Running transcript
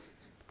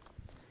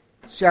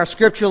So our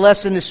scripture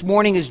lesson this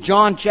morning is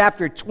John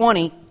chapter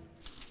 20.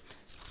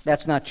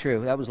 That's not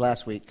true. That was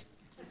last week.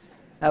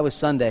 That was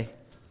Sunday.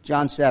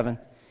 John 7.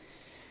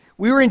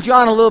 We were in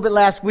John a little bit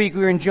last week. We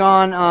were in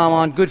John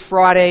on Good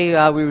Friday.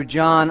 We were in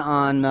John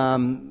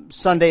on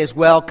Sunday as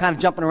well, kind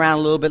of jumping around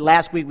a little bit.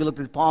 Last week we looked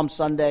at Palm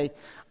Sunday.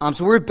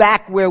 So we're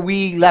back where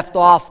we left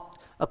off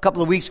a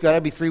couple of weeks ago.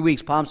 That'd be 3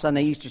 weeks, Palm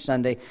Sunday, Easter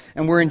Sunday.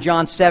 And we're in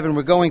John 7.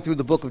 We're going through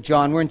the book of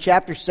John. We're in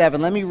chapter 7.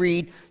 Let me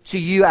read to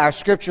you our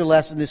scripture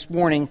lesson this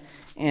morning,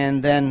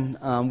 and then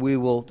we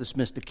will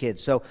dismiss the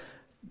kids. So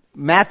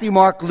Matthew,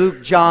 Mark,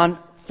 Luke, John,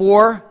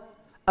 4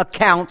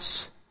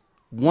 accounts,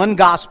 one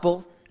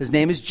gospel. His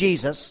name is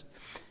Jesus.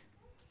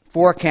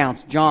 4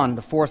 accounts. John,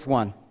 the 4th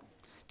one.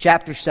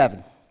 Chapter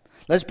 7.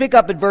 Let's pick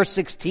up at verse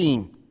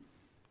 16.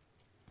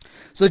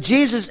 So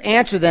Jesus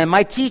answered them,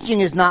 "My teaching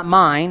is not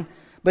mine,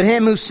 but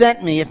him who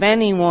sent me. If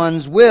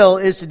anyone's will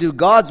is to do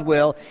God's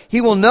will,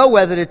 he will know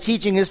whether the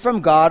teaching is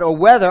from God or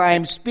whether I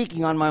am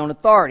speaking on my own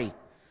authority.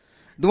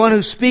 The one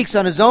who speaks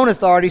on his own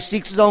authority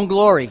seeks his own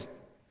glory.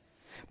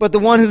 But the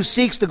one who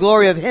seeks the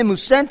glory of him who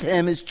sent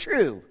him is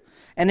true,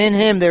 and in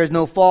him there is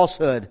no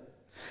falsehood.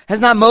 Has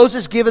not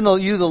Moses given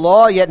you the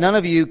law, yet none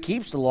of you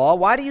keeps the law?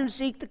 Why do you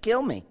seek to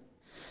kill me?"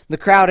 The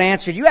crowd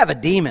answered, "You have a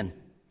demon.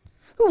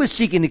 Who is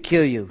seeking to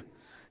kill you?"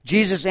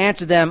 Jesus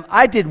answered them,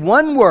 "I did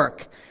one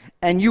work,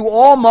 and you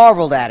all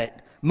marveled at it.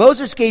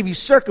 Moses gave you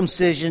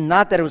circumcision,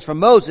 not that it was from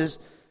Moses,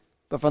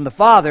 but from the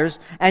fathers,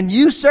 and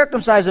you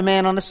circumcise a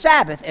man on the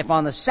Sabbath. If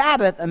on the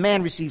Sabbath a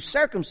man receives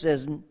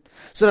circumcision,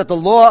 so that the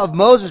law of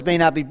Moses may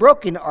not be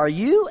broken, are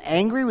you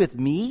angry with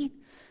me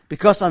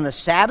because on the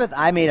Sabbath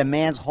I made a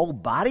man's whole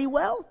body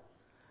well?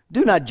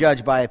 Do not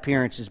judge by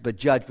appearances, but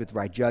judge with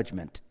right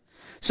judgment."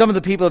 Some of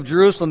the people of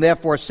Jerusalem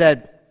therefore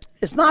said,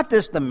 "Is not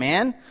this the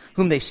man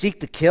whom they seek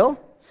to kill?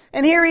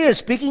 And here he is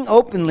speaking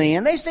openly,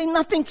 and they say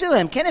nothing to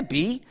him. Can it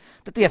be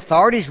that the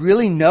authorities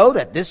really know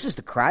that this is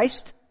the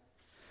Christ?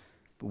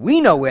 But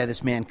we know where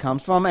this man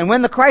comes from, and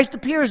when the Christ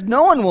appears,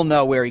 no one will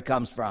know where he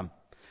comes from."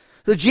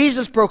 So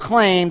Jesus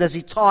proclaimed as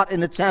he taught in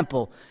the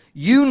temple,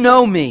 "You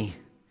know me,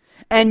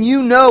 and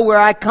you know where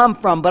I come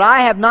from, but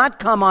I have not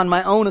come on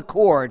my own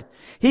accord.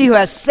 He who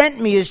has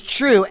sent me is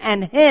true,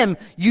 and him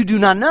you do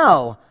not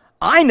know.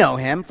 I know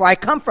him, for I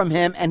come from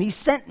him, and he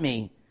sent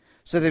me."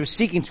 So they were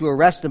seeking to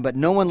arrest him, but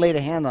no one laid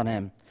a hand on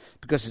him,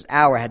 because his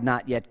hour had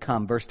not yet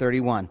come. Verse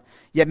 31.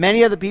 Yet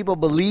many of the people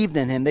believed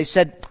in him. They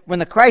said, "When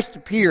the Christ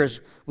appears,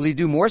 will he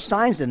do more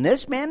signs than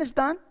this man has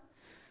done?"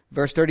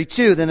 Verse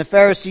 32. Then the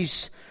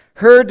Pharisees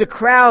heard the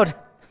crowd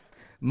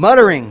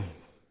muttering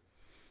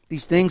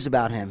these things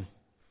about him.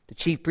 The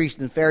chief priests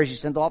and the Pharisees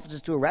sent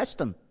officers to arrest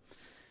him.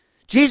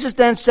 Jesus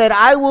then said,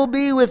 "I will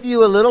be with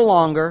you a little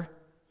longer,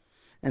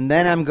 and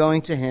then I'm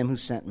going to him who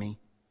sent me.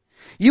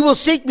 You will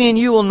seek me, and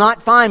you will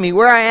not find me.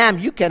 Where I am,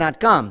 you cannot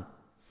come."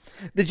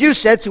 The Jews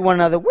said to one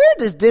another, "Where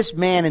does this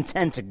man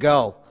intend to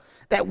go,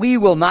 that we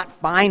will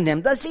not find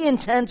him? Does he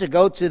intend to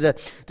go to the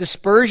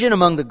dispersion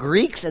among the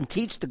Greeks and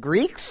teach the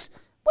Greeks?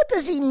 What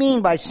does he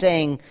mean by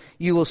saying,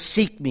 'You will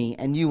seek me,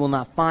 and you will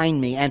not find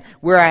me, and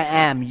where I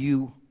am,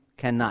 you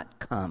cannot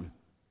come'?"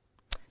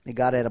 May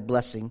God add a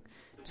blessing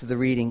to the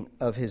reading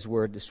of his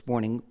word this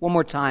morning. One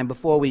more time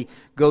before we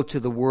go to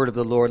the word of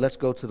the Lord, let's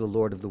go to the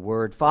Lord of the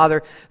word.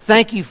 Father,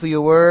 thank you for your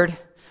word.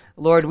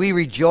 Lord, we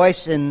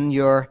rejoice in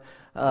your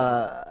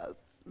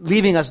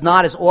leaving us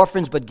not as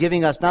orphans, but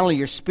giving us not only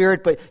your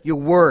spirit, but your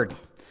word.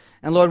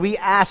 And Lord, we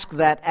ask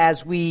that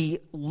as we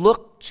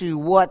look to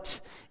what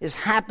is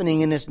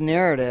happening in this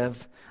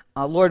narrative,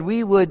 Lord,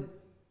 we would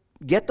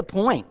get the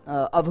point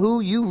of who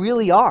you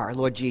really are,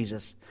 Lord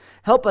Jesus.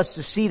 Help us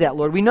to see that,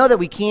 Lord. We know that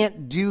we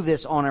can't do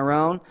this on our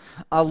own.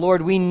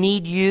 Lord, we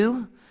need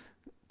you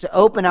to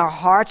open our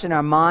hearts and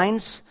our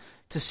minds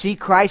to see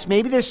Christ.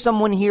 Maybe there's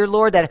someone here,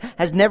 Lord, that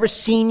has never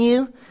seen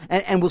you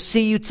and will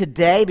see you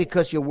today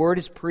because your word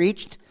is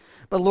preached.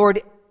 But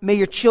Lord, may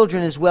your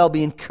children as well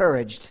be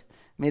encouraged.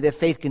 May their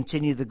faith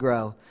continue to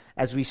grow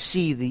as we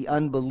see the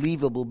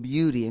unbelievable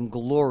beauty and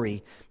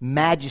glory,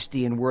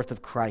 majesty and worth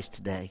of Christ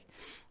today.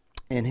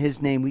 In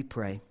his name we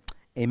pray.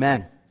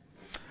 Amen.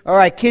 All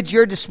right, kids,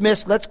 you're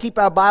dismissed. Let's keep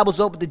our Bibles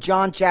open to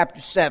John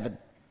chapter 7.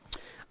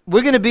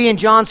 We're going to be in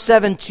John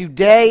 7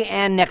 today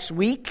and next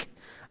week.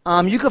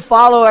 You can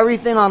follow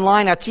everything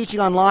online, our teaching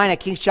online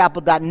at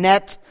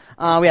kingschapel.net.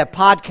 We have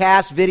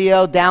podcasts,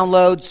 video,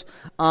 downloads.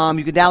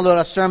 You can download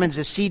our sermons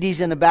as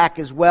CDs in the back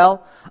as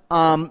well.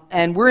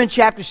 And we're in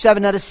chapter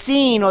 7. Now, the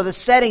scene or the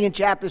setting in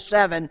chapter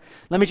 7,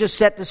 let me just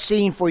set the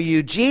scene for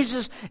you.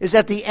 Jesus is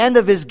at the end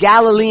of his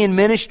Galilean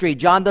ministry.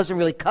 John doesn't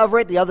really cover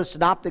it. The other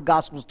synoptic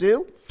gospels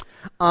do.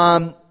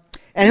 And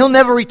he'll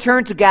never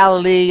return to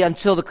Galilee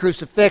until the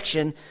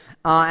crucifixion.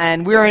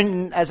 And we're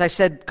in, as I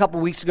said a couple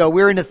weeks ago,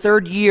 we're in the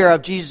 3rd year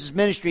of Jesus'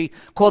 ministry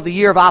called the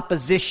year of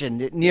opposition.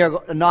 The year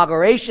of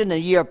inauguration, the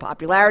year of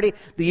popularity,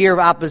 the year of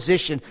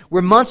opposition.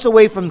 We're months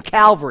away from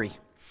Calvary.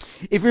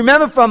 If you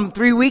remember from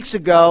 3 weeks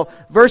ago,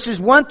 verses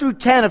 1 through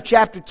 10 of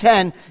chapter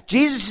 10,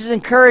 Jesus is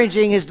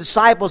encouraging his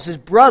disciples, his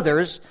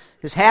brothers,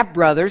 his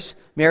half-brothers,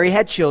 Mary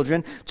had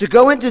children, to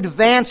go into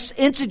advance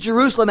into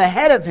Jerusalem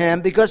ahead of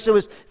him because it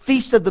was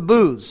Feast of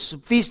Booths,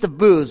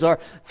 or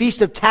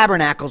Feast of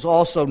Tabernacles,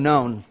 also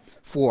known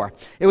for.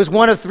 It was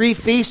one of 3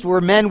 feasts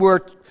where men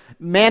were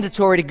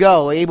mandatory to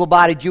go.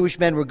 Able-bodied Jewish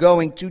men were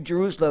going to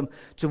Jerusalem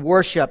to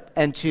worship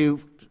and to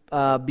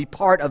be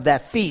part of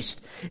that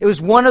feast. It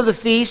was one of the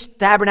feast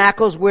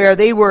tabernacles where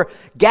they were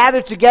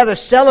gathered together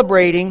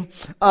celebrating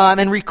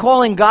and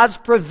recalling God's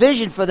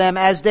provision for them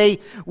as they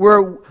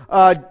were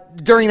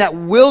during that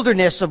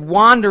wilderness of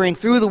wandering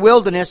through the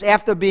wilderness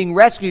after being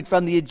rescued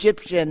from the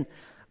Egyptian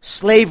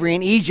slavery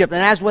in Egypt.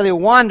 And as they were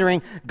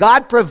wandering,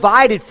 God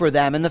provided for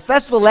them. And the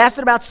festival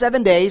lasted about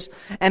 7 days.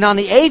 And on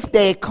the 8th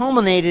day, it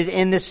culminated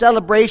in the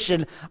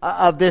celebration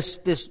of this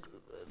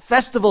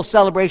festival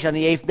celebration on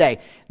the 8th day.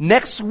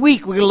 Next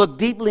week, we're going to look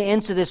deeply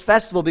into this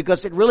festival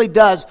because it really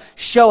does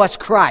show us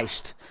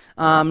Christ.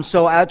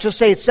 So I'll just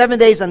say it's 7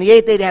 days. On the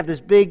 8th day, they have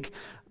this big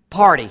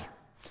party.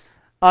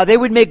 They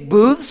would make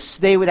booths.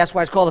 That's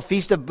why it's called a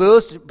Feast of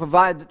Booths,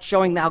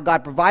 showing how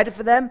God provided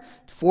for them.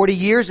 40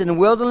 years in the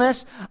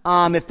wilderness.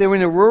 If they were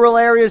in the rural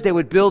areas, they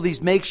would build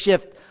these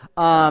makeshift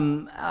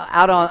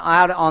out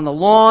on the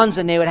lawns,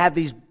 and they would have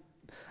these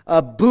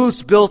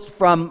booths built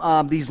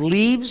from these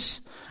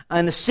leaves.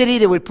 In the city,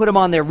 they would put them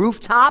on their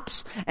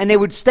rooftops, and they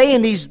would stay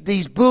in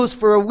these booths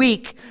for a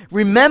week,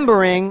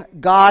 remembering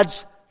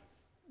God's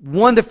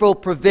wonderful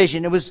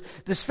provision.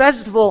 This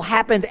festival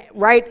happened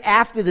right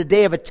after the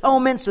Day of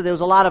Atonement, so there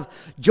was a lot of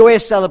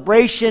joyous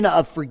celebration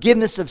of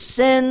forgiveness of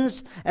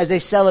sins as they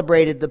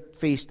celebrated the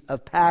Feast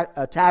of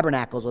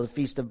Tabernacles, or the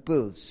Feast of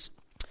Booths.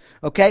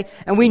 Okay?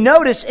 And we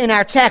notice in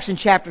our text in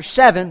chapter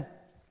 7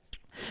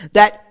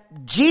 that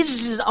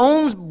Jesus'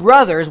 own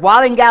brothers,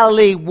 while in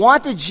Galilee,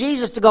 wanted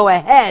Jesus to go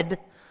ahead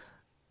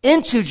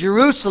into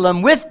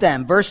Jerusalem with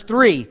them. Verse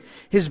 3,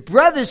 his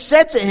brothers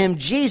said to him,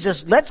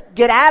 Jesus, let's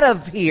get out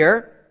of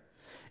here,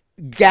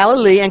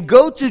 Galilee, and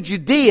go to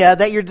Judea,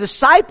 that your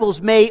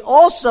disciples may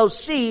also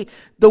see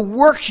the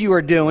works you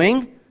are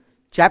doing.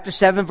 Chapter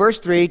 7, verse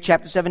 3,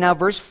 chapter 7 now,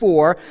 verse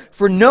 4.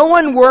 For no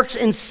one works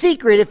in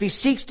secret if he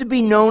seeks to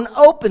be known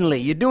openly.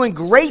 You're doing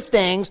great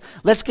things.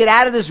 Let's get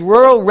out of this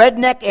rural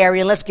redneck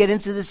area and let's get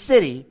into the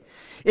city.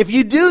 If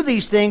you do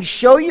these things,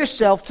 show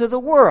yourself to the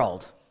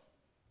world.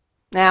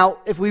 Now,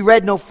 if we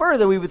read no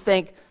further, we would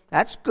think,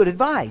 that's good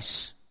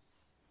advice.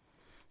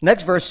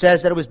 Next verse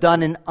says that it was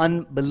done in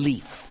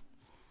unbelief.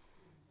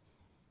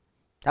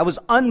 That was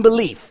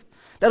unbelief.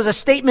 That was a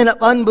statement of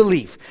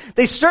unbelief.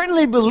 They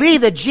certainly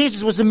believed that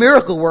Jesus was a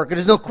miracle worker.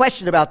 There's no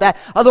question about that.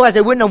 Otherwise,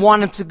 they wouldn't have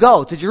wanted him to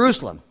go to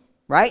Jerusalem,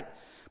 right?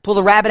 Pull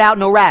the rabbit out,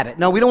 no rabbit.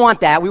 No, we don't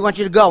want that. We want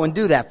you to go and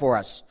do that for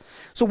us.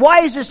 So why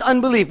is this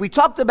unbelief? We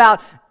talked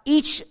about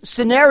each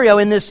scenario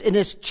in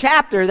this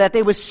chapter that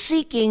they were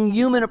seeking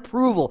human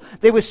approval.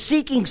 They were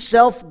seeking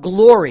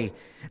self-glory.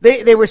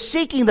 They were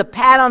seeking the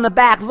pat on the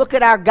back. Look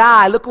at our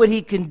guy. Look what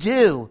he can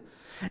do.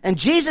 And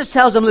Jesus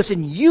tells them,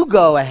 listen, you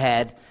go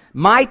ahead.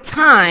 My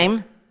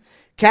time,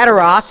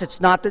 kairos,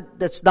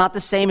 that's not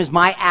the same as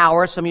my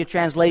hour. Some of your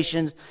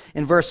translations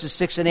in verses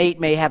 6 and 8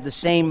 may have the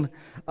same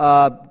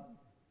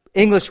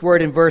English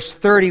word in verse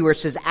 30 where it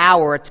says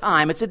hour, a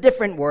time. It's a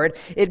different word.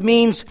 It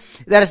means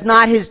that it's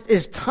not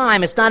his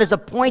time. It's not his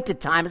appointed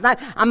time.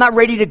 I'm not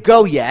ready to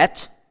go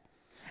yet.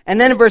 And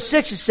then in verse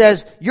 6 it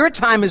says, your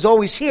time is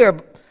always here.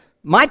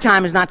 My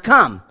time has not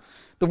come.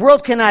 The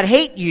world cannot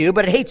hate you,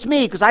 but it hates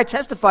me because I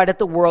testify that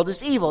the world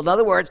is evil. In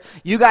other words,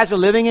 you guys are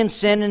living in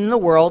sin in the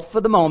world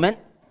for the moment,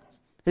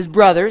 his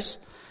brothers,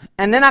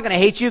 and they're not going to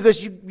hate you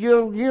because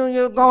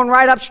you're going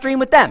right upstream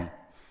with them.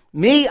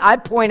 Me, I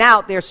point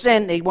out their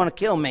sin, they want to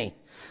kill me.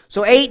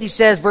 So 8, he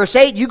says, verse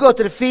 8, you go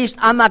to the feast,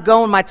 I'm not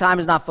going, my time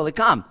is not fully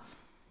come.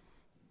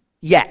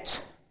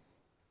 Yet.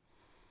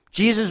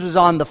 Jesus was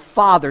on the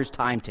Father's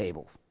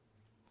timetable.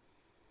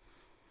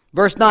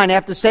 Verse 9,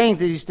 after saying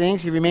these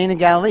things, he remained in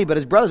Galilee, but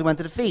his brothers went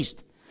to the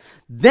feast.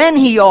 Then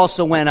he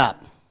also went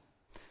up.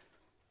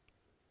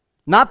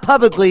 Not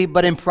publicly,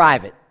 but in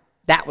private.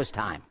 That was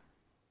time.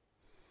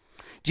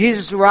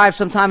 Jesus arrived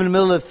sometime in the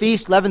middle of the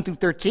feast, 11 through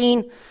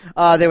 13.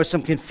 There was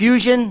some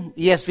confusion.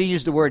 ESV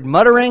used the word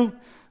muttering.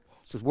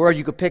 It's a word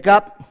you could pick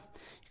up.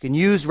 You can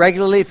use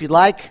regularly if you'd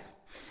like.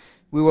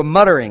 We were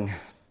muttering,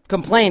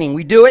 complaining.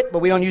 We do it, but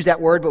we don't use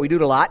that word, but we do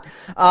it a lot.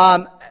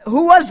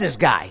 Who was this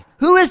guy?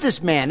 Who is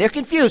this man? They're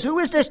confused. Who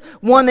is this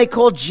one they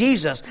call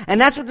Jesus?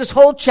 And that's what this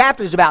whole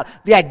chapter is about.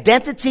 The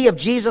identity of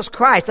Jesus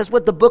Christ. That's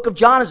what the book of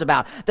John is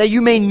about. That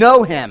you may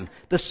know him,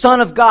 the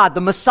Son of God, the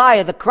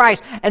Messiah, the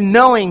Christ, and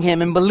knowing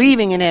him and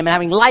believing in him and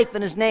having life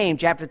in his name.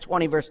 Chapter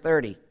 20, verse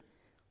 30.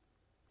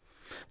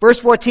 Verse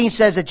 14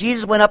 says that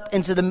Jesus went up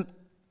into the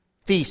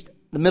feast,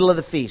 the middle of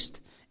the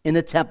feast, in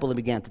the temple and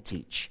began to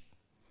teach.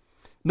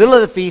 Middle of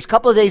the feast,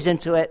 couple of days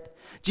into it,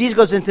 Jesus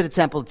goes into the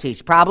temple to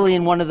teach, probably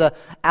in one of the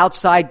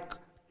outside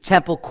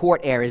temple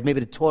court areas, maybe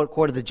the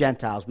court of the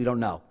Gentiles, we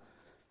don't know.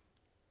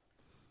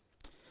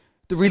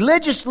 The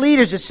religious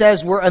leaders, it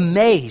says, were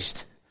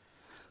amazed.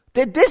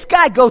 Did this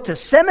guy go to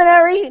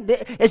seminary?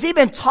 Has he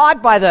been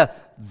taught by the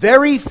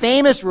very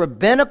famous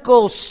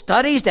rabbinical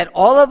studies that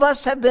all of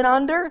us have been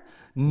under?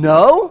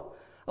 No.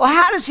 Well,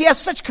 how does he have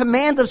such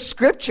command of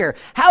Scripture?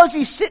 How is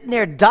he sitting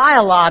there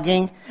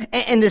dialoguing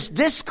in this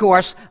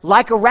discourse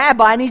like a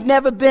rabbi, and he's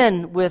never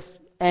been with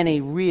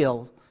any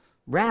real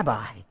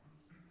rabbi?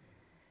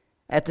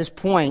 At this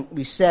point,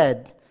 we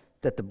said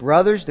that the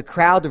brothers, the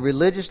crowd, the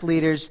religious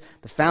leaders,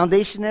 the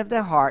foundation of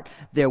their heart,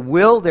 their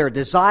will, their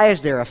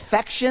desires, their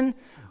affection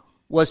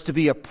was to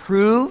be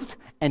approved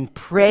and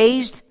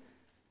praised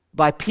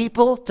by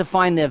people to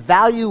find their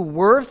value,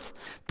 worth,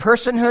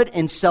 personhood,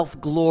 and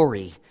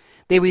self-glory.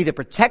 They were either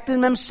protecting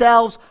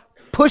themselves,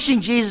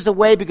 pushing Jesus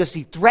away because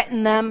he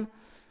threatened them,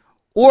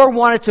 or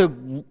wanted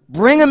to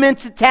bring him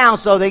into town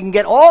so they can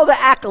get all the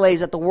accolades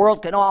that the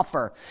world can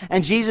offer.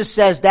 And Jesus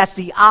says that's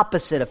the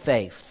opposite of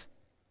faith.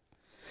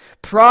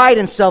 Pride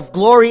and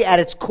self-glory at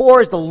its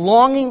core is the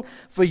longing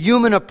for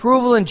human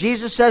approval. And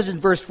Jesus says in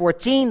verse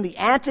 14, the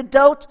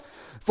antidote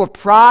for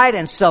pride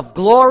and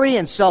self-glory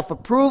and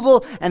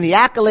self-approval and the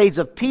accolades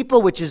of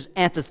people, which is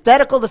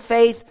antithetical to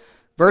faith.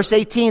 Verse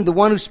 18, the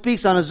one who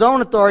speaks on his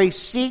own authority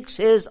seeks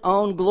his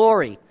own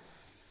glory.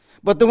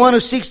 But the one who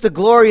seeks the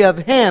glory of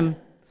him,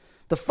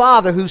 the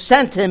Father who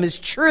sent him, is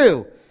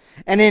true,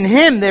 and in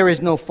him there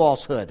is no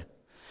falsehood.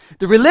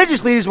 The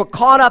religious leaders were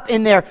caught up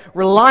in their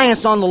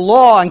reliance on the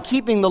law and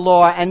keeping the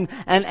law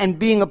and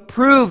being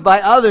approved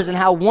by others and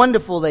how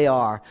wonderful they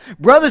are.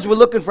 Brothers were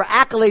looking for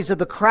accolades of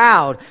the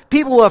crowd.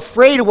 People were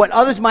afraid of what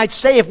others might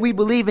say if we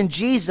believe in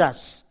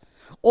Jesus.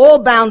 All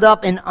bound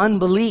up in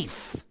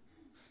unbelief.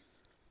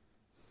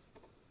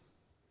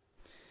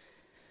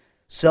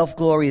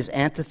 Self-glory is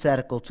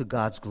antithetical to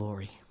God's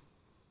glory.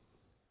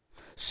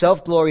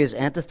 Self-glory is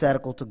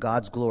antithetical to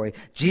God's glory.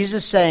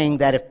 Jesus saying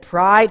that if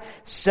pride,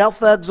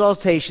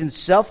 self-exaltation,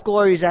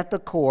 self-glory is at the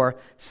core,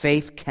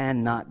 faith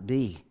cannot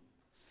be.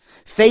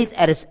 Faith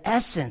at its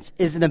essence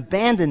is an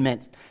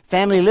abandonment.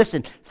 Family,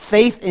 listen.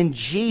 Faith in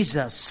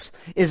Jesus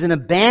is an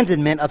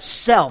abandonment of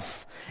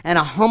self and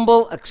a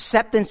humble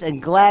acceptance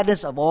and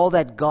gladness of all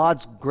that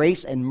God's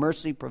grace and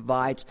mercy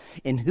provides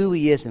in who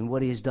he is and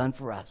what he has done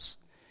for us.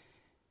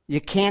 You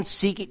can't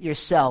seek it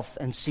yourself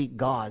and seek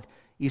God.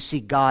 You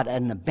see God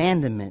at an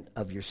abandonment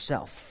of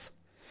yourself.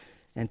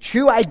 And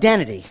true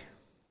identity,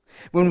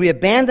 when we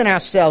abandon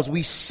ourselves,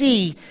 we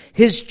see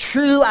his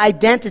true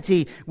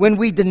identity. When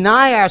we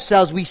deny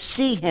ourselves, we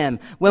see him.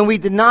 When we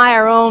deny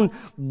our own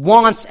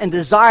wants and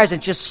desires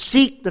and just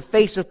seek the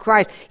face of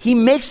Christ, he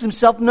makes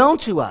himself known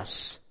to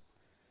us.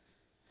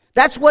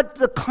 That's what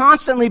the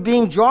constantly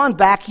being drawn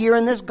back here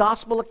in this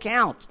gospel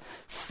account.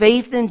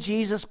 Faith in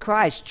Jesus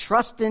Christ,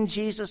 trust in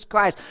Jesus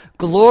Christ,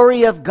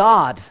 glory of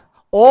God.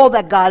 All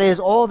that God is,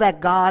 all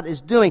that God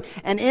is doing.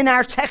 And in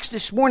our text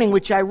this morning,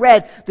 which I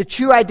read, the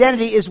true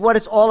identity is what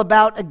it's all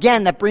about.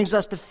 Again, that brings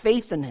us to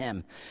faith in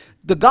him.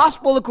 The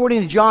Gospel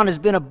according to John has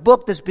been a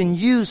book that's been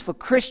used for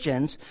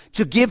Christians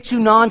to give to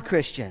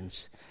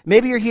non-Christians.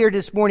 Maybe you're here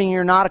this morning and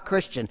you're not a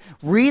Christian.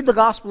 Read the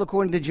Gospel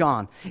according to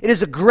John. It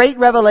is a great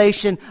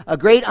revelation, a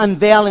great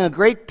unveiling, a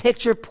great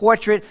picture,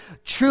 portrait,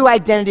 true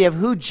identity of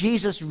who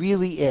Jesus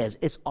really is.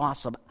 It's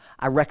awesome.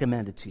 I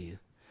recommend it to you.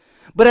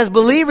 But as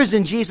believers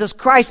in Jesus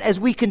Christ, as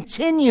we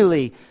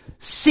continually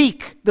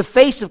seek the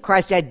face of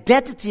Christ, the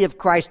identity of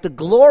Christ, the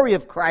glory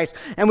of Christ,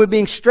 and we're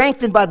being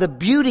strengthened by the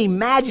beauty,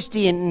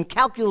 majesty, and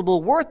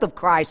incalculable worth of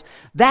Christ,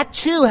 that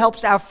too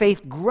helps our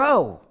faith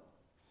grow.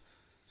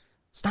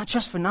 It's not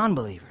just for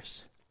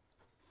non-believers.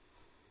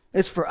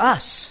 It's for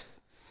us.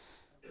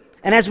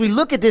 And as we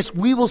look at this,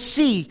 we will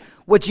see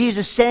what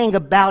Jesus is saying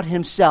about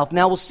himself.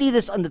 Now, we'll see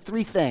this under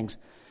three things.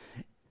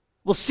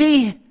 We'll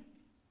see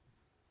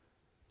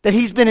that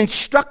he's been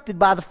instructed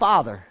by the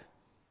Father.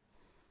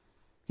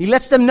 He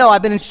lets them know,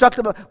 I've been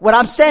instructed. What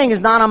I'm saying is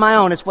not on my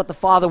own. It's what the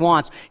Father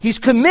wants. He's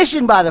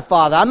commissioned by the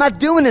Father. I'm not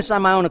doing this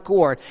on my own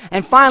accord.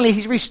 And finally,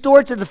 he's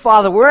restored to the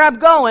Father. Where I'm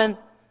going,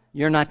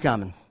 you're not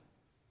coming.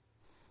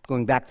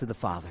 Going back to the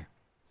Father.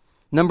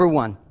 Number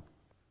one,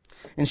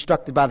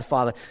 instructed by the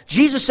Father.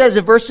 Jesus says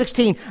in verse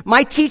 16,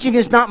 my teaching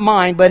is not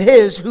mine, but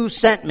his who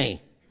sent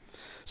me.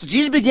 So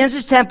Jesus begins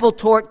his temple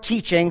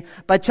teaching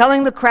by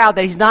telling the crowd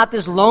that he's not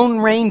this Lone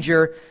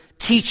Ranger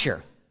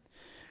teacher.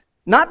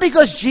 Not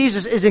because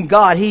Jesus isn't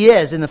God, he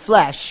is in the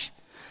flesh.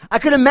 I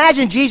could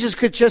imagine Jesus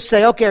could just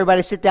say, okay,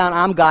 everybody sit down,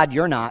 I'm God,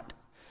 you're not.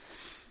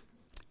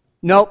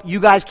 Nope, you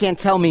guys can't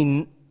tell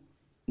me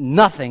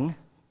nothing.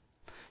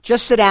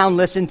 Just sit down,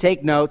 listen,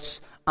 take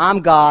notes. I'm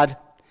God,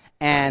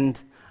 and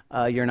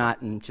you're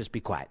not, and just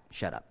be quiet.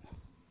 Shut up.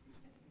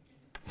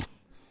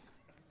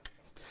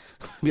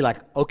 Be like,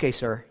 okay,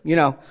 sir. You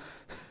know,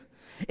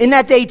 in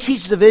that day,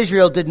 teachers of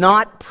Israel did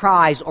not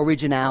prize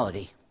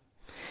originality.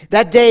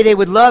 That day, they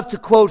would love to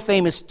quote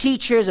famous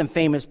teachers and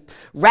famous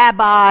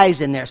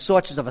rabbis and their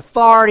sources of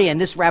authority. And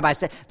this rabbi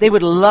said they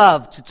would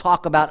love to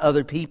talk about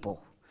other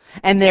people.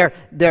 And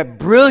their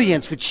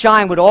brilliance would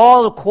shine with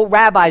all the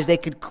rabbis they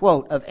could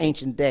quote of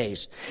ancient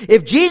days.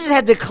 If Jesus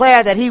had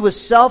declared that he was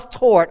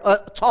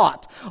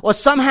self-taught or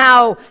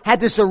somehow had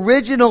this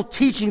original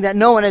teaching that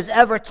no one has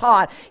ever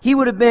taught, he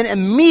would have been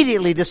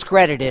immediately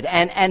discredited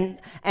and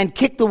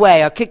kicked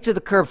away or kicked to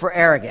the curb for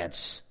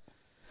arrogance.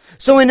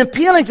 So in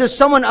appealing to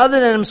someone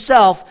other than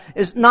himself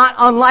is not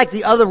unlike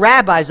the other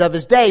rabbis of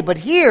his day. But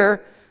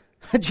here,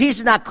 Jesus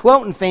is not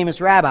quoting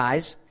famous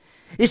rabbis.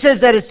 He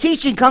says that his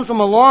teaching comes from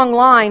a long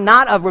line,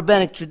 not of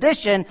rabbinic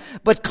tradition,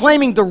 but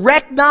claiming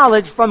direct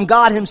knowledge from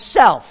God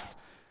himself.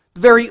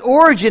 The very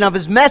origin of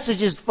his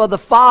message is for the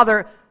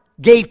Father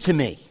gave to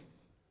me.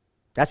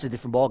 That's a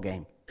different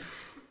ballgame.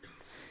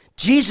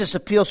 Jesus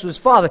appeals to his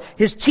Father.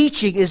 His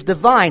teaching is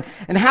divine.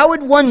 And how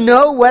would one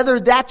know whether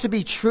that to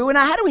be true? And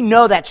how do we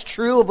know that's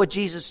true of what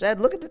Jesus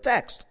said? Look at the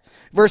text.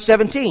 Verse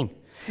 17.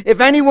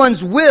 If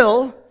anyone's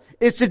will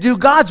is to do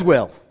God's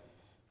will,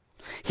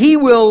 he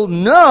will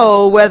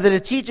know whether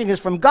the teaching is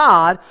from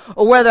God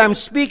or whether I'm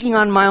speaking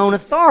on my own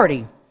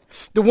authority.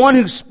 The one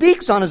who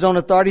speaks on his own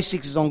authority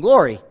seeks his own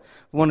glory.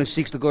 The one who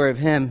seeks the glory of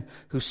him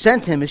who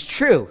sent him is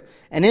true,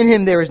 and in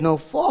him there is no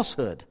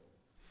falsehood.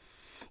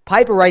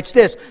 Piper writes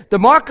this, the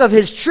mark of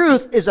his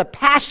truth is a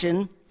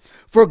passion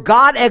for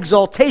God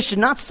exaltation,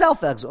 not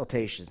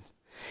self-exaltation.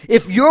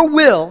 If your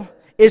will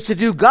is to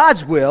do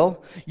God's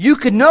will, you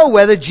can know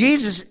whether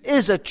Jesus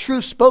is a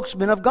true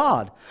spokesman of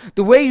God.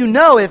 The way you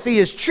know if he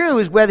is true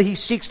is whether he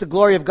seeks the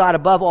glory of God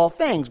above all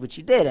things, which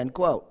he did, end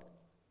quote.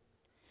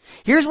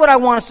 Here's what I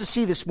want us to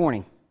see this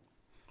morning.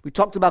 We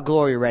talked about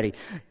glory already.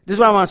 This is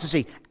what I want us to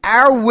see.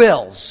 Our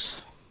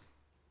wills,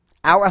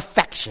 our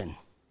affection,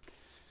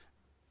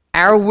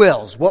 our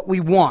wills, what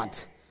we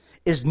want,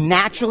 is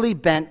naturally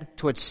bent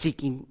towards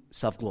seeking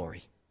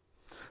self-glory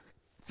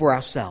for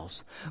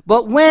ourselves.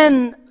 But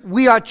when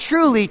we are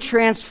truly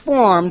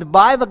transformed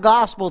by the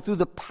gospel through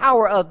the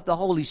power of the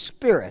Holy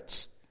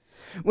Spirit,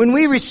 when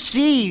we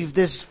receive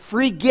this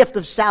free gift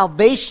of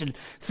salvation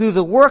through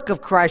the work of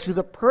Christ, through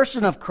the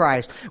person of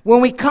Christ,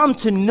 when we come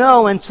to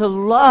know and to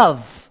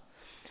love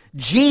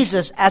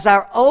Jesus as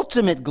our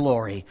ultimate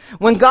glory,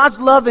 when God's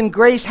love and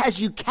grace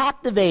has you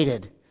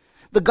captivated,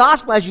 the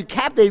gospel has you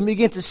captivated, and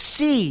begin to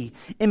see,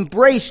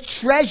 embrace,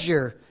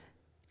 treasure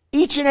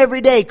each and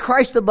every day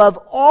Christ above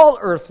all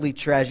earthly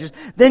treasures,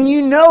 then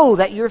you know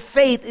that your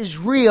faith is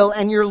real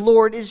and your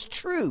Lord is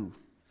true.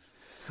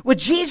 What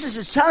Jesus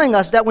is telling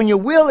us that when your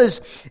will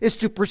is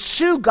to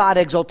pursue God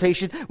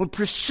exaltation, when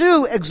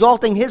pursue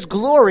exalting his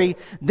glory,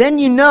 then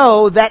you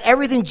know that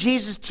everything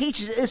Jesus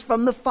teaches is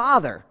from the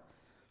Father.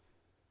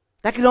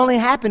 That can only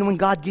happen when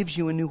God gives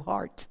you a new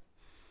heart.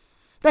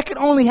 That can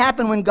only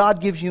happen when God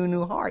gives you a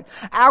new heart.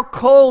 Our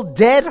cold,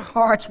 dead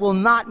hearts will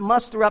not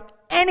muster up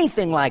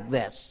anything like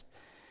this.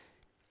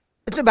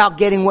 It's about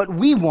getting what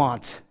we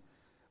want,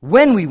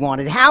 when we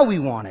want it, how we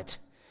want it.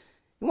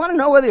 You want to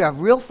know whether you're a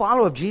real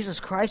follower of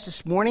Jesus Christ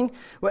this morning?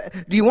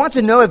 Do you want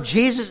to know if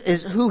Jesus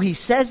is who he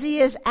says he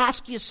is?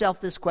 Ask yourself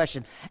this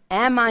question.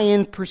 Am I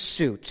in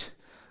pursuit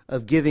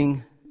of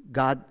giving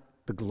God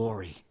the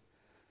glory?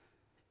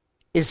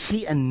 Is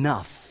he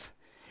enough?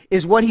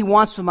 Is what he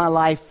wants for my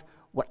life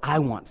what I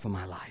want for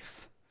my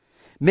life?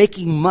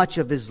 Making much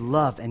of his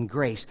love and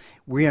grace.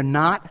 We are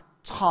not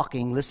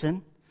talking,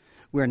 listen,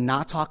 we're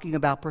not talking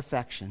about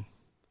perfection.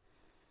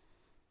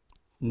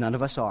 None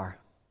of us are.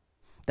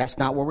 That's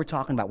not what we're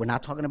talking about. We're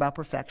not talking about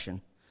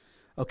perfection.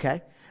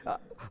 Okay?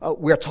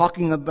 We're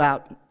talking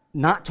about,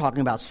 not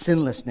talking about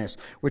sinlessness.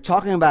 We're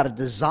talking about a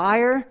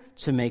desire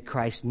to make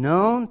Christ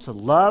known, to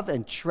love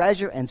and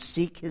treasure and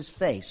seek his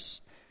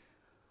face.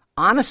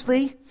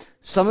 Honestly,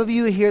 some of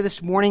you here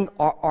this morning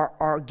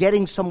are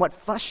getting somewhat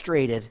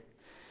frustrated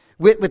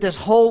with this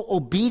whole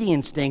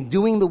obedience thing,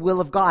 doing the will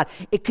of God.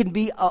 It can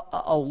be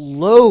a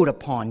load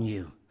upon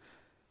you.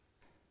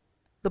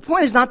 The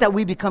point is not that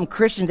we become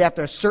Christians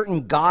after a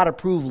certain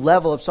God-approved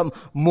level of some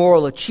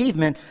moral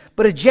achievement,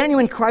 but a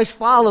genuine Christ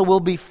follower will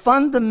be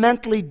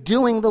fundamentally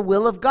doing the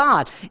will of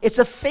God. It's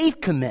a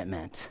faith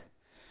commitment.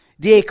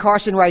 D.A.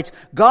 Carson writes,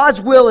 God's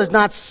will is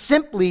not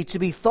simply to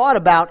be thought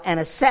about and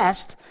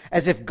assessed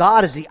as if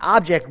God is the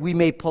object we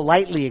may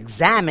politely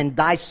examine,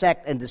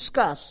 dissect, and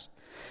discuss,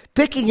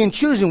 picking and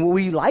choosing what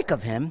we like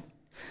of him.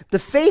 The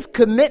faith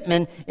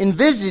commitment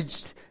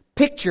envisaged,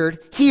 pictured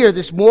here,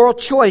 this moral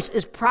choice,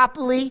 is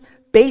properly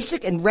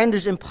basic and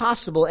renders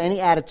impossible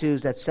any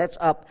attitudes that sets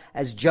up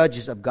as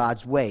judges of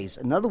God's ways.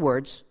 In other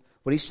words,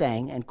 what he's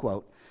saying, end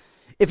quote,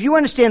 if you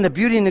understand the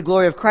beauty and the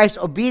glory of Christ,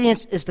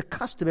 obedience is the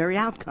customary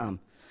outcome.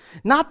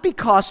 Not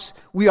because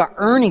we are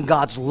earning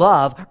God's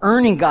love,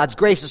 earning God's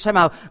grace, or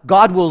somehow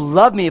God will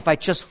love me if I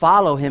just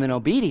follow him in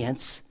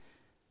obedience.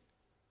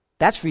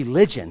 That's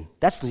religion.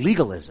 That's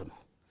legalism.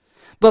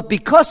 But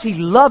because he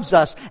loves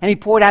us and he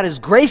poured out his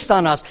grace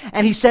on us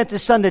and he sent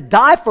his son to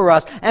die for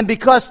us, and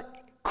because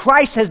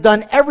Christ has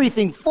done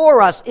everything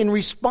for us in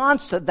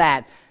response to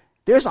that,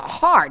 there's a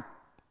heart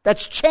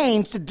that's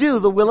changed to do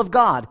the will of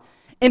God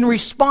in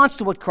response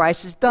to what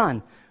Christ has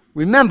done.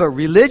 Remember,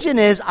 religion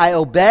is I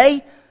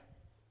obey,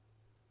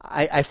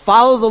 I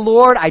follow the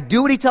Lord, I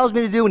do what he tells me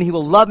to do, and he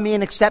will love me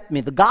and accept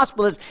me. The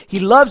gospel is he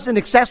loves and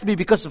accepts me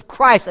because of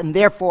Christ, and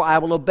therefore I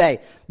will obey.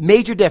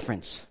 Major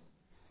difference.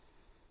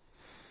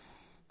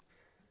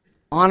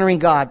 Honoring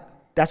God,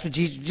 that's what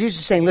Jesus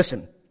is saying.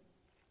 Listen,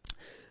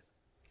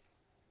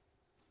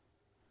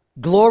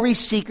 glory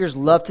seekers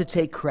love to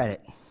take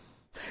credit.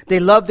 They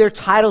love their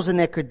titles and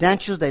their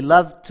credentials. They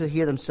love to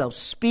hear themselves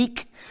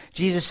speak.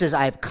 Jesus says,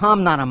 I have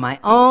come not on my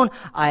own.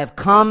 I have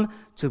come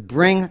to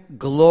bring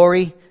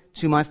glory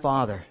to my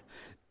Father.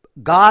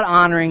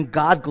 God-honoring,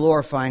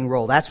 God-glorifying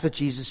role. That's what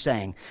Jesus is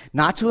saying.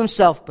 Not to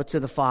himself, but to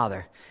the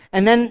Father.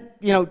 And then,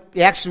 he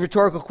asks a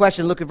rhetorical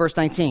question. Look at verse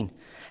 19.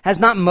 Has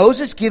not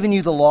Moses given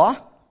you the law?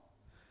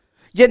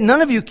 Yet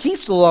none of you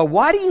keeps the law.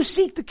 Why do you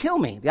seek to kill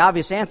me? The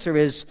obvious answer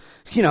is,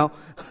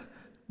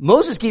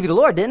 Moses gave you the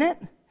law, didn't it?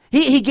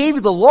 He gave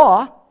you the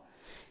law.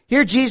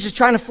 Here Jesus is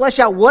trying to flesh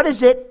out what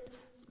is it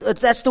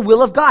that's the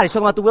will of God. He's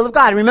talking about the will of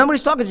God. And remember what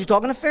he's talking to? He's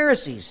talking to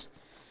Pharisees.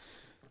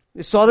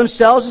 They saw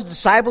themselves as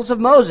disciples of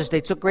Moses.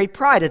 They took great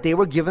pride that they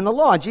were given the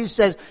law. And Jesus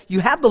says, you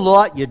have the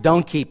law, you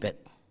don't keep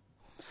it.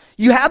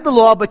 You have the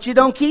law, but you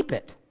don't keep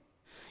it.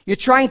 You're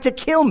trying to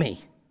kill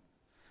me.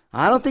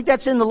 I don't think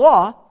that's in the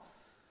law.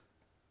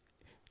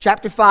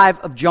 Chapter 5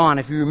 of John,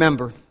 if you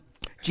remember,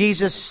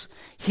 Jesus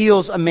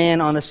heals a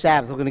man on the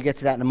Sabbath. We're going to get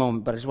to that in a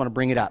moment, but I just want to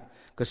bring it up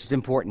because it's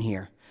important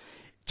here.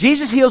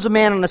 Jesus heals a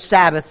man on the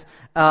Sabbath,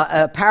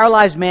 a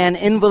paralyzed man,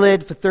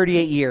 invalid for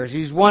 38 years. He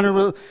was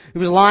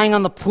lying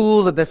on the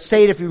pool of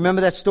Bethsaida, if you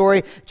remember that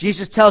story.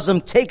 Jesus tells him,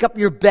 take up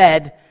your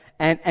bed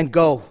and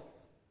go,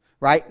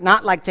 right?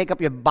 Not like take up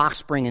your box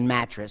spring and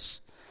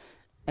mattress.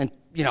 And,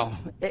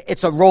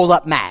 it's a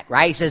roll-up mat,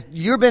 right? He says,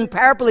 you've been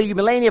paraplegic, you've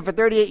been laying here for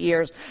 38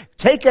 years.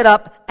 Take it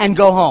up and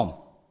go home.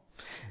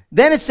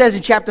 Then it says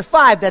in chapter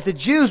 5 that the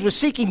Jews were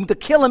seeking to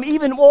kill him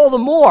even all the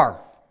more.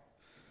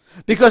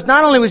 Because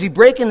not only was he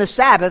breaking the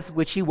Sabbath,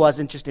 which he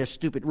wasn't, just their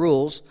stupid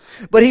rules,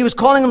 but he was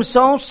calling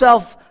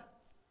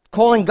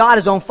God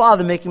his own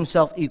Father, making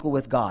himself equal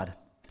with God.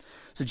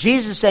 So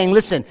Jesus is saying,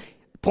 listen,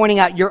 pointing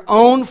out your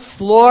own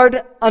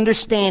flawed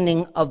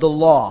understanding of the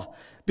law.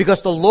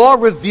 Because the law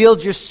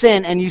revealed your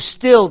sin and you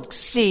still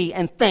see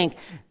and think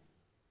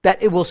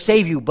that it will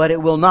save you, but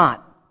it will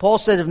not. Paul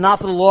said, if not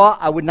for the law,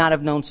 I would not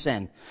have known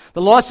sin.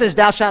 The law says,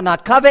 thou shalt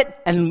not covet.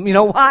 And you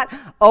know what?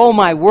 Oh,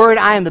 my word,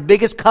 I am the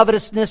biggest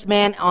covetousness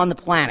man on the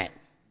planet.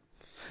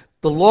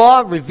 The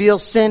law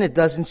reveals sin. It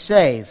doesn't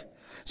save.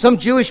 Some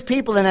Jewish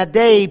people in that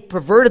day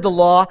perverted the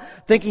law,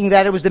 thinking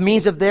that it was the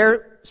means of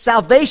their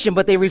salvation,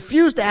 but they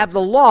refused to have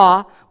the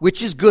law,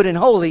 which is good and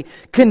holy,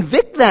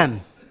 convict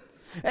them,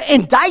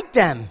 indict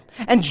them,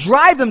 and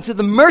drive them to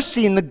the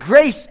mercy and the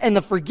grace and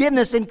the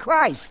forgiveness in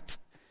Christ.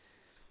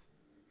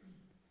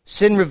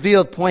 Sin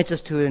revealed points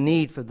us to a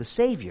need for the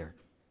Savior.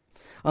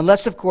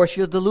 Unless, of course,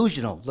 you're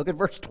delusional. Look at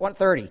verse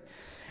 30.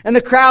 And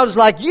the crowd is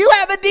like, you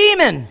have a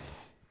demon.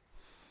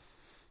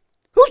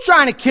 Who's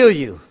trying to kill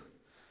you?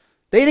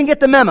 They didn't get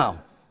the memo.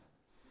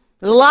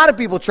 There's a lot of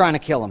people trying to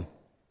kill him.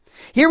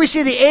 Here we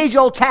see the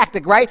age-old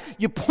tactic, right?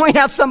 You point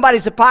out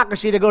somebody's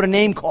hypocrisy to go to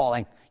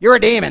name-calling. You're a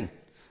demon.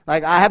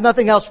 Like, I have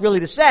nothing else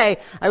really to say.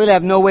 I really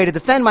have no way to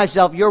defend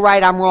myself. You're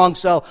right, I'm wrong,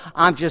 so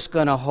I'm just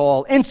going to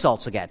haul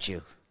insults against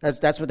you.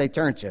 That's what they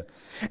turn to.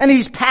 And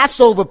these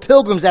Passover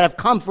pilgrims that have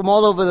come from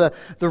all over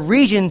the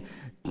region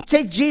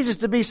take Jesus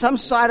to be some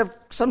sort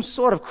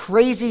of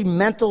crazy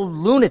mental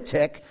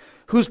lunatic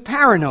who's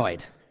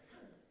paranoid.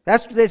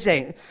 That's what they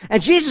say.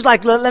 And Jesus is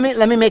like, let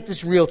me make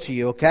this real to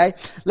you, okay?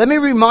 Let me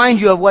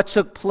remind you of what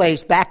took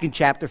place back in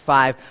chapter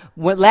 5.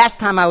 Last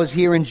time I was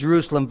here in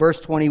Jerusalem, verse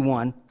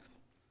 21.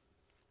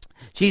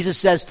 Jesus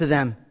says to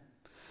them,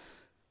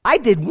 I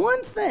did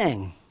one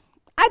thing.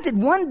 I did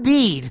one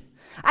deed.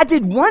 I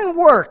did one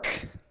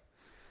work,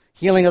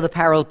 healing of the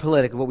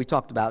paralytic, what we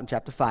talked about in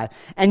chapter 5,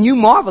 and you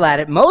marvel at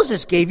it.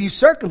 Moses gave you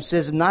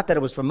circumcision, not that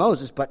it was from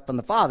Moses, but from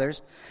the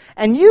fathers,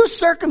 and you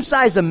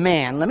circumcise a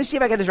man. Let me see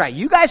if I get this right.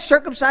 You guys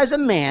circumcise a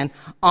man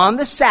on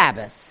the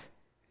Sabbath.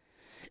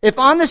 If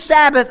on the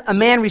Sabbath a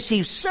man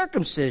receives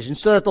circumcision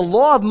so that the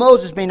law of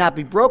Moses may not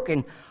be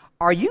broken,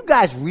 are you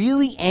guys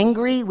really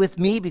angry with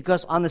me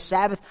because on the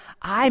Sabbath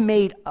I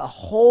made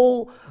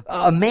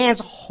a man's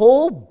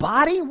whole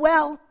body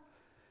well?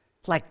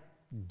 It's like,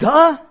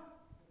 duh.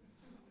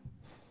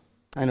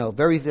 I know,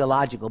 very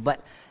theological,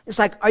 but it's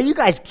like, are you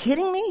guys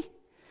kidding me?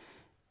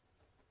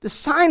 The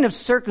sign of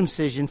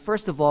circumcision,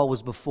 first of all,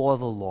 was before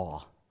the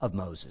law of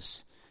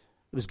Moses.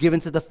 It was given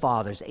to the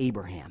fathers,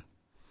 Abraham.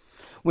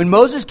 When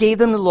Moses gave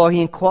them the law, he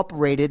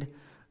incorporated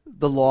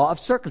the law of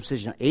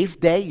circumcision.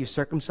 8th day, you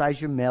circumcise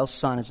your male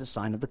son as a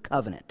sign of the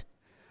covenant.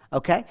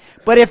 Okay?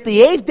 But if the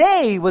 8th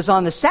day was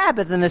on the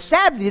Sabbath, and the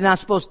Sabbath you're not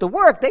supposed to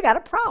work, they got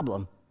a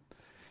problem.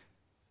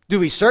 Do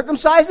we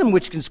circumcise them,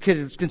 which is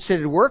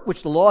considered work,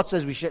 which the law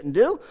says we shouldn't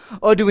do?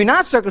 Or do we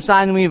not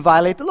circumcise them and we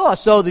violate the law?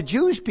 So the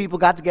Jewish people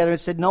got together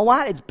and said, know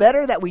what? It's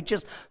better that we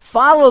just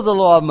follow the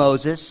law of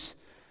Moses.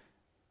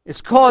 It's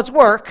called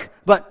work,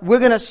 but we're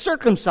going to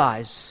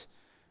circumcise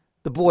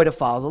the boy to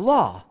follow the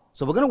law.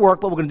 So we're going to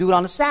work, but we're going to do it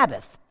on the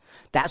Sabbath.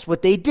 That's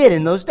what they did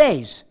in those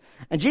days.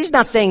 And Jesus is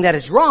not saying that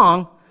it's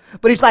wrong,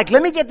 but he's like,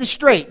 let me get this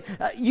straight.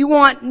 You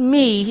want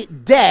me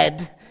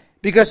dead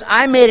because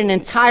I made an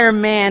entire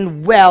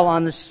man well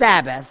on the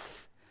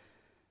Sabbath,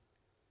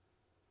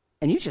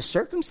 and you just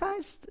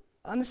circumcised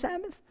on the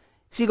Sabbath?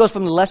 See, he goes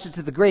from the lesser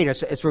to the greater.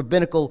 So it's a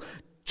rabbinical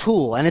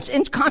tool, and it's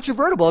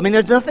incontrovertible. I mean,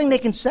 there's nothing they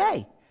can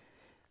say.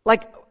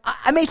 Like,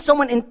 I made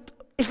someone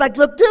it's like,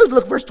 look,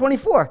 verse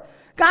 24.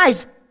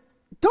 Guys,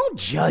 don't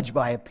judge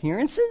by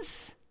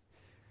appearances.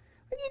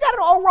 You got it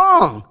all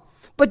wrong.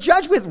 But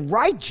judge with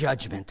right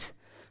judgment.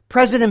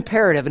 Present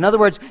imperative. In other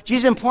words,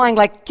 Jesus implying,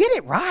 like, get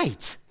it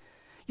right.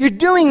 You're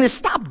doing this,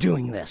 stop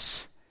doing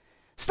this.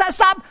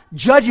 Stop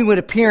judging with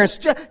appearance.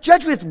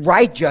 Judge with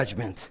right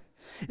judgment.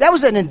 That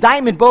was an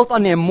indictment both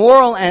on their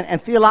moral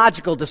and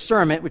theological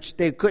discernment, which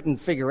they couldn't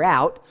figure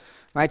out.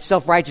 Right?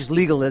 Self-righteous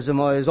legalism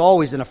is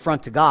always an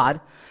affront to God.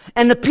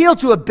 And an appeal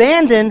to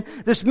abandon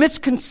this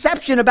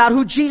misconception about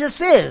who Jesus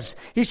is.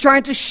 He's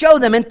trying to show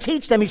them and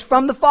teach them He's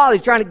from the Father.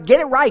 He's trying to get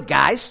it right,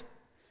 guys.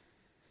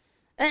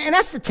 And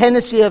that's the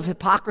tendency of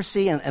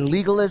hypocrisy and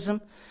legalism.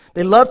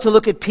 They love to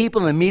look at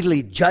people and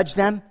immediately judge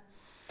them.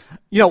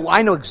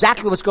 I know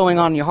exactly what's going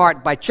on in your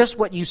heart by just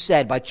what you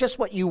said, by just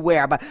what you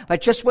wear, by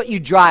just what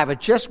you drive, by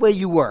just where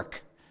you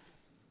work.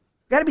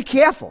 Got to be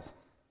careful.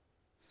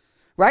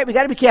 Right? We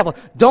got to be careful.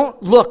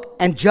 Don't look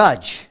and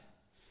judge.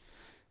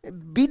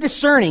 Be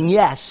discerning,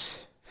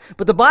 yes.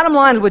 But the bottom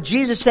line of what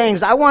Jesus is saying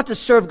is, I want to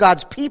serve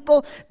God's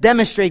people,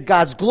 demonstrate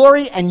God's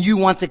glory, and you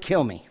want to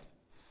kill me.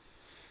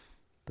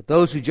 But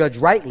those who judge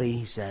rightly,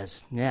 he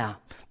says, yeah.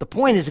 The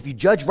point is, if you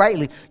judge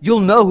rightly, you'll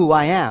know who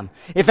I am.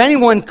 If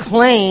anyone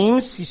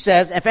claims, he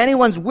says, if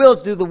anyone's will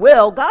to do the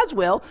will, God's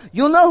will,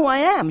 you'll know who I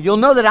am. You'll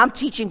know that I'm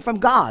teaching from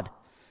God.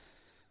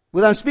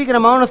 Whether I'm speaking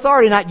on my own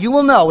authority or not, you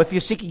will know if you're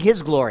seeking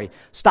His glory.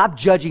 Stop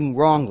judging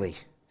wrongly.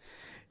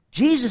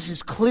 Jesus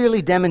is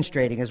clearly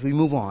demonstrating, as we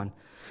move on,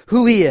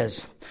 who He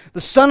is.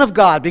 The Son of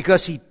God,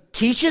 because He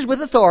teaches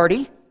with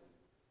authority.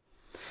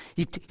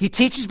 He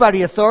teaches by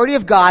the authority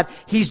of God.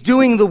 He's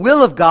doing the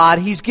will of God.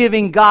 He's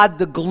giving God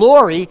the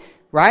glory,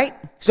 right?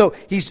 So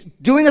He's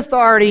doing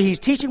authority. He's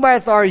teaching by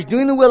authority. He's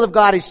doing the will of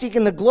God. He's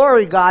seeking the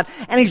glory of God.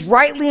 And He's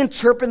rightly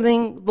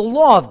interpreting the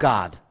law of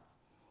God.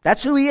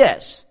 That's who He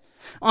is.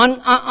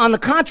 On the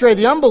contrary,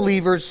 the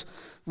unbelievers,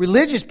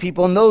 religious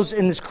people, and those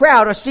in this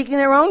crowd are seeking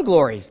their own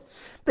glory.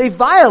 They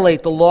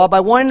violate the law by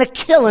wanting to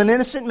kill an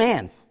innocent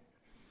man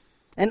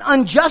and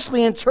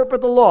unjustly interpret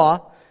the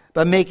law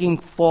by making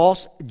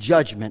false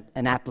judgment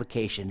and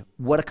application.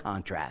 What a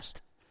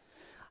contrast.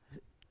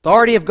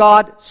 Authority of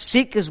God,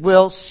 seek His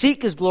will,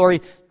 seek His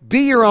glory,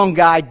 be your own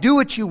guy, do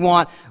what you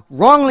want,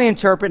 wrongly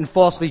interpret and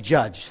falsely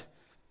judge.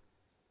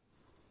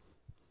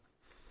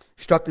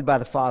 Instructed by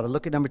the Father.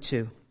 Look at number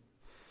 2.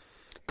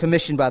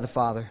 Commissioned by the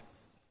Father.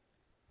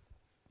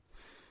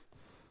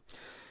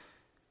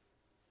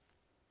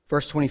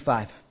 Verse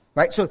 25.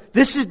 Right? So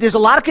there's a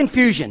lot of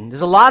confusion.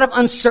 There's a lot of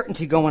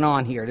uncertainty going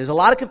on here. There's a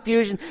lot of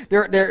confusion.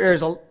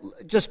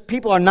 Just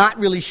people are not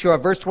really sure.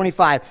 Verse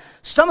 25.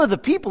 Some of the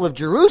people of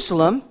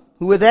Jerusalem,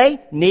 who were they?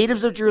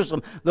 Natives of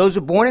Jerusalem. Those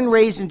who were born and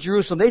raised in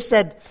Jerusalem. They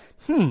said,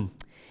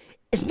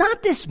 is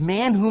not this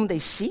man whom they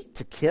seek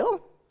to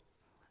kill?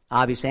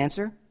 Obvious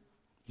answer.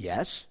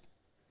 Yes.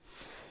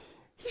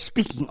 He's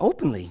speaking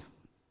openly.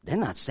 They're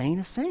not saying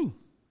a thing.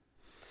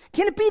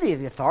 Can it be that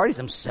the authorities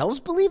themselves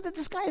believe that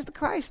this guy is the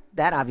Christ?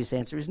 That obvious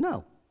answer is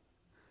no.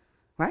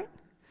 Right?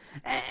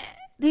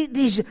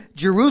 These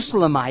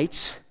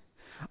Jerusalemites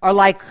are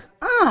like,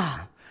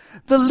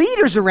 the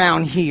leaders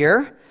around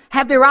here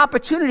have their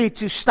opportunity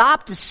to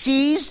stop, to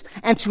seize,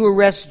 and to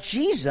arrest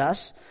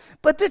Jesus,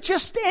 but they're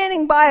just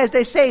standing by, as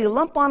they say,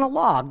 lump on a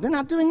log. They're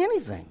not doing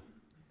anything.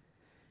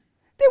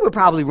 They were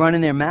probably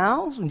running their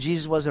mouths when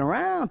Jesus wasn't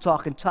around,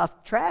 talking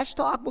tough trash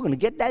talk. We're going to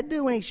get that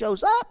dude when He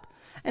shows up.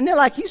 And they're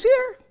like, He's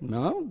here.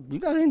 No, you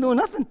guys ain't doing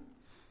nothing.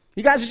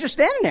 You guys are just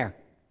standing there.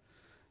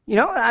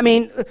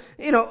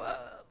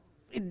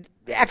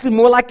 Acting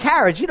more like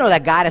cowards. You know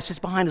that guy that sits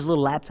behind his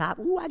little laptop?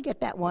 Ooh, I get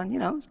that one. He's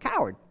a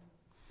coward.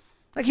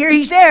 Like, here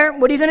He's there.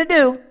 What are you going to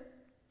do?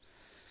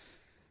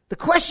 The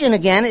question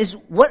again is,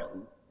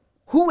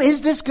 who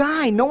is this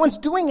guy? No one's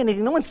doing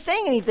anything. No one's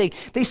saying anything.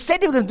 They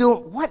said they were going to do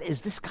it. What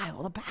is this guy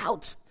all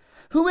about?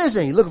 Who is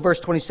he? Look at verse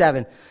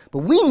 27. But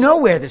we know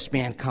where this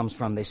man comes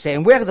from, they say.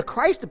 And where the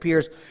Christ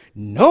appears,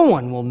 no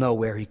one will know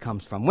where He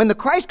comes from. When the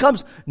Christ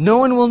comes, no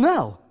one will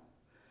know.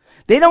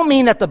 They don't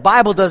mean that the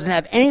Bible doesn't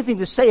have anything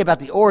to say about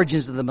the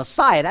origins of the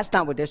Messiah. That's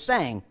not what they're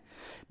saying.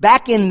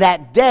 Back in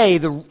that day,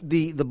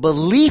 the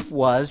belief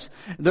was,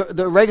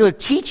 the regular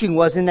teaching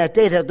was in that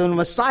day that when the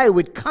Messiah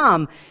would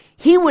come,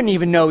 He wouldn't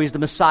even know He's the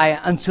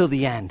Messiah until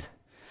the end.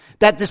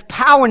 That this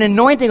power and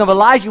anointing of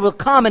Elijah will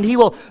come and He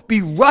will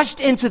be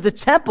rushed into the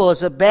temple.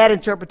 It's a bad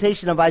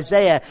interpretation of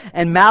Isaiah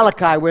and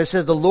Malachi, where it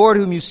says the Lord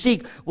whom you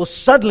seek will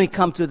suddenly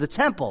come to the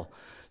temple.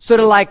 So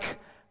they're like,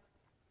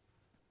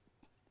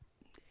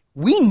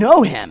 we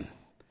know Him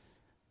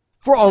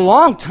for a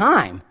long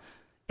time.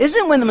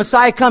 Isn't when the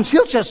Messiah comes,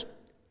 He'll just,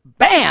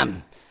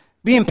 bam,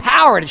 be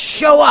empowered to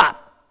show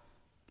up,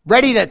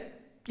 ready to,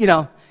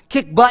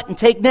 kick butt and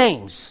take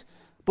names.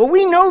 But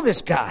we know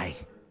this guy.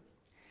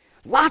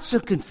 Lots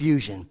of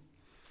confusion.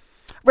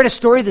 I read a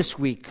story this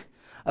week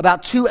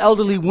about 2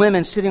 elderly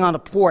women sitting on a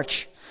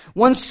porch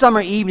one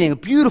summer evening, a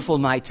beautiful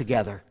night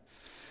together.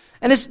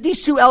 And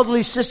these 2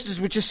 elderly sisters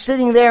were just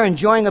sitting there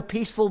enjoying a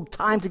peaceful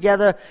time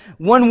together.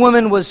 One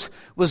woman was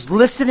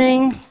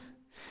listening,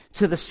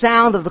 to the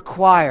sound of the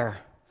choir.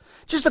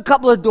 Just a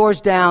couple of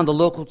doors down, the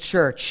local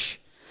church.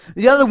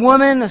 The other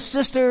woman, a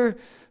sister,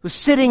 was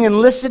sitting and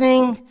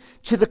listening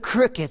to the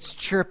crickets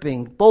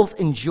chirping, both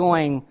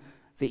enjoying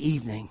the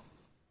evening.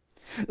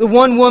 The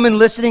one woman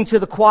listening to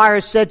the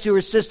choir said to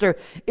her sister,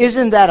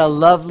 "Isn't that a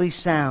lovely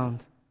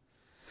sound?"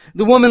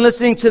 The woman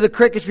listening to the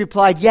crickets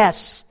replied,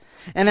 "Yes,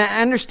 and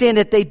I understand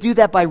that they do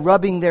that by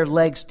rubbing their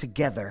legs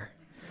together."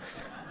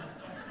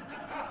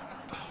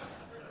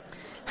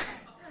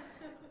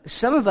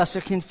 Some of us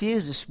are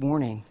confused this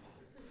morning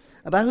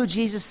about who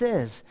Jesus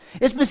is.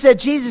 It's been said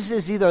Jesus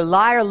is either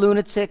liar,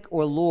 lunatic,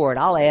 or Lord.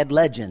 I'll add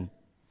legend.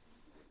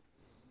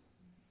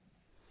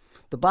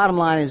 The bottom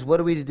line is, what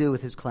are we to do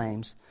with his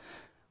claims?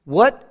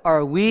 What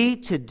are we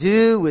to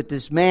do with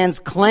this man's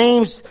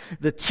claims,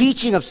 the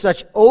teaching of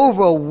such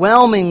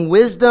overwhelming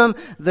wisdom,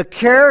 the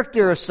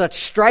character of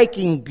such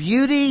striking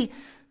beauty,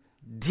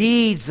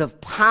 deeds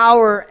of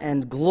power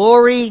and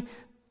glory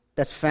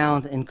that's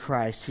found in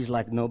Christ? He's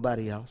like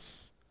nobody else.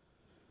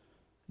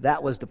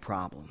 That was the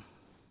problem.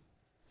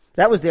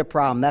 That was their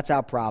problem. That's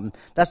our problem.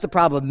 That's the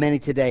problem of many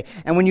today.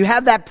 And when you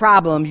have that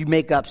problem, you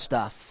make up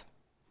stuff.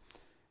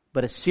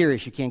 But it's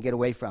serious. You can't get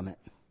away from it.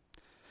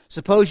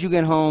 Suppose you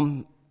get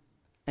home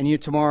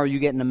and tomorrow you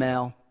get in the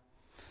mail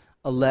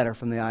a letter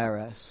from the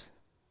IRS.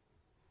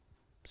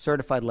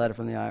 Certified letter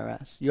from the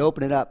IRS. You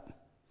open it up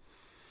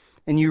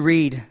and you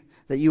read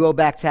that you owe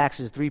back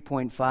taxes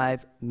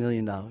 $3.5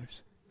 million.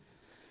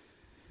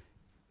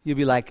 You'll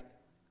be like,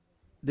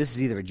 this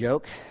is either a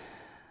joke,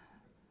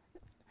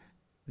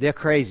 they're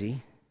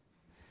crazy,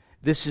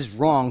 this is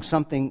wrong,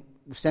 something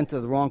sent to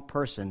the wrong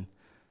person.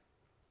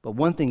 But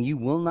one thing you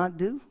will not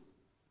do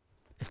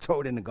is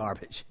throw it in the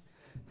garbage.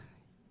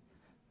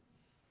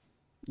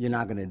 You're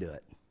not going to do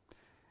it.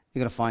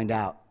 You're going to find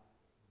out,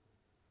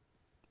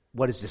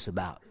 what is this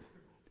about?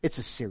 It's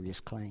a serious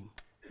claim.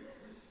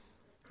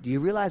 Do you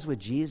realize what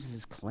Jesus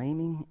is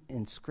claiming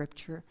in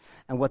Scripture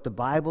and what the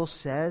Bible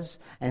says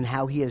and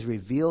how he has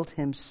revealed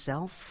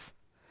himself?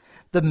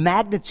 The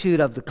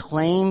magnitude of the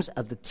claims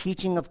of the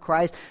teaching of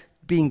Christ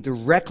being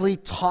directly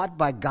taught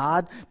by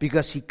God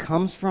because he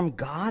comes from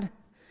God,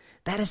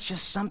 that is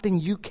just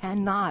something we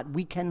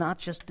cannot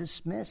just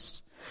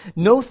dismiss.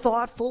 No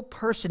thoughtful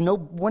person, no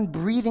one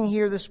breathing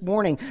here this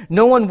morning,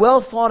 no one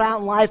well thought out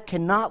in life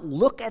cannot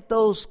look at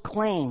those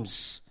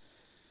claims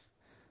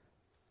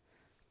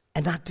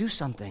and not do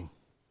something.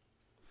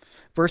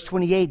 Verse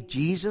 28,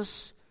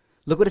 Jesus,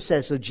 look what it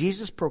says. So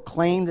Jesus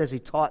proclaimed as he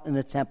taught in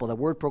the temple. The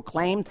word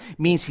proclaimed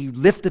means he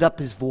lifted up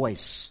his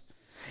voice.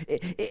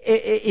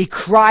 He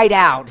cried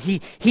out.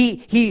 He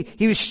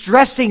was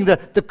stressing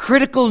the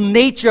critical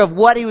nature of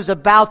what he was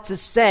about to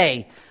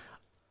say.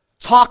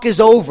 Talk is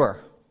over.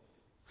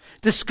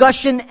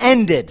 Discussion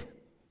ended.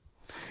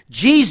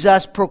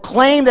 Jesus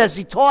proclaimed as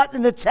he taught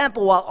in the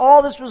temple while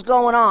all this was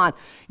going on,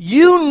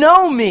 "You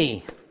know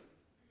me,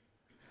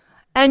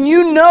 and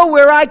you know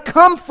where I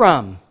come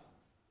from."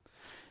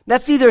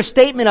 That's either a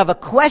statement of a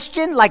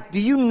question, like, do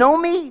you know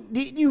me?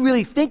 Do you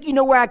really think you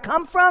know where I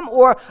come from?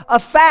 Or a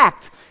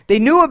fact. They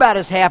knew about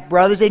his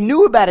half-brothers. They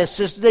knew about his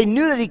sisters. They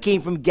knew that he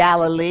came from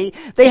Galilee.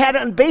 They had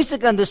a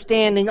basic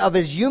understanding of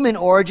his human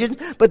origins,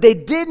 but they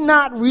did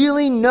not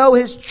really know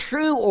his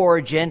true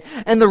origin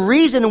and the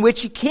reason in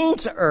which he came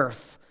to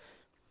earth.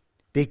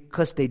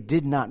 Because they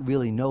did not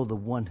really know the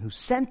one who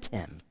sent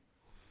him,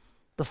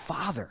 the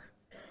Father.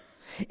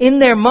 In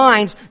their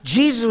minds,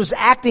 Jesus was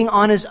acting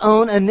on his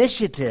own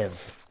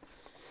initiative.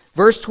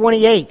 Verse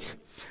 28,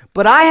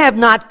 "But I have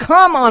not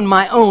come on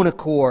my own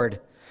accord.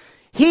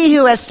 He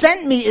who has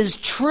sent me is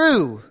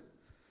true,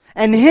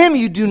 and him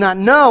you do not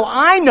know.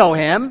 I know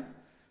him.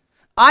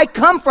 I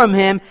come from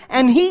him,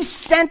 and he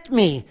sent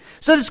me."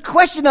 So this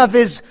question of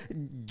his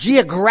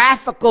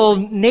geographical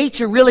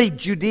nature, really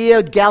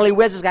Judea, Galilee,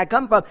 where's this guy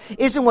come from,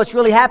 isn't what's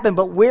really happened,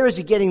 but where is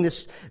he getting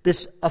this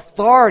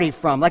authority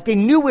from? Like, they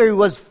knew where he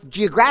was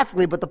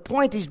geographically, but the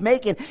point he's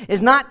making is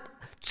not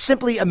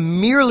simply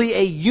merely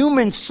a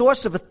human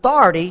source of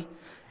authority.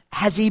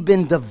 Has he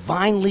been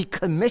divinely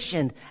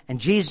commissioned? And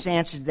Jesus'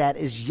 answer to that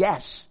is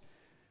yes.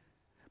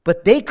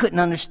 But they couldn't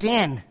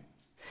understand.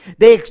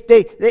 They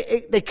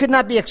could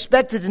not be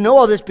expected to know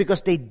all this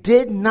because they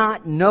did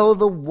not know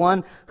the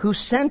one who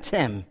sent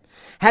him.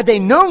 Had they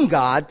known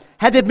God,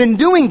 had they been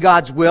doing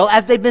God's will,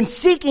 as they've been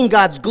seeking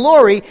God's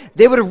glory,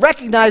 they would have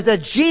recognized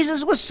that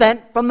Jesus was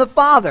sent from the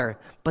Father.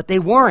 But they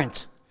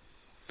weren't.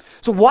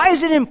 So why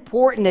is it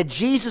important that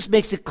Jesus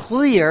makes it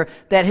clear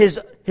that his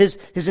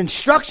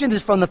instruction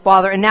is from the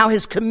Father and now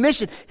his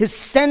commission, his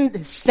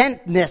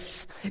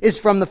sentness is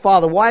from the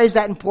Father? Why is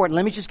that important?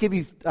 Let me just give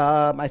you,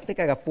 I think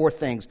I got 4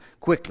 things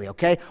quickly,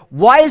 okay?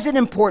 Why is it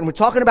important? We're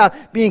talking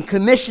about being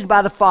commissioned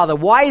by the Father.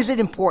 Why is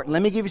it important?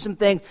 Let me give you some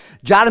things.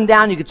 Jot them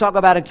down. You can talk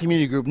about it in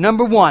community group.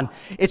 Number 1,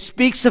 it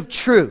speaks of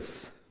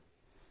truth.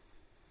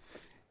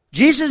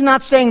 Jesus is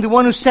not saying the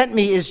one who sent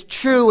me is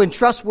true and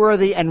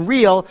trustworthy and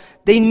real.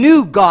 They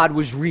knew God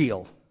was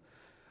real.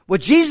 What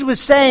Jesus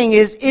was saying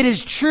is, it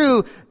is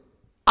true,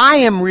 I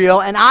am real,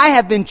 and I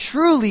have been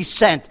truly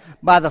sent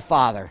by the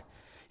Father.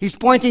 He's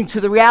pointing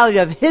to the reality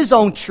of his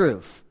own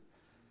truth.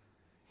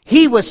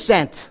 He was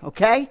sent,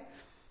 okay?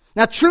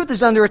 Now, truth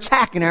is under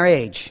attack in our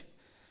age.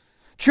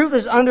 Truth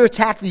is under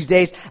attack these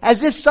days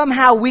as if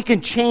somehow we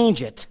can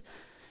change it.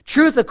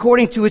 Truth,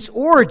 according to its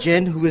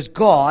origin, who is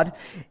God,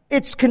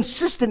 it's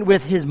consistent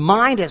with his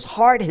mind, his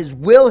heart, his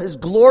will, his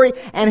glory,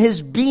 and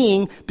his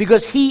being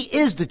because he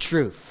is the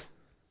truth.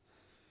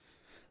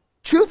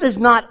 Truth is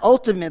not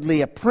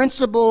ultimately a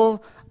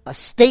principle, a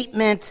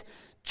statement.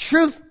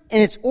 Truth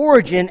in its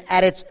origin,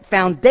 at its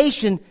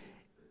foundation,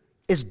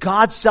 is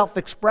God's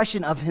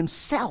self-expression of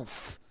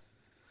himself.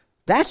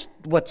 That's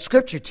what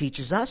Scripture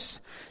teaches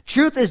us.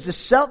 Truth is the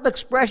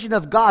self-expression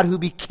of God who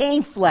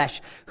became flesh,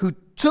 who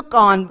took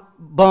on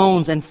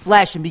bones and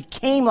flesh and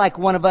became like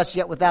one of us,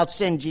 yet without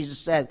sin,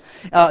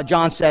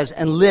 John says,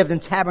 and lived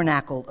and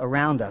tabernacled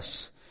around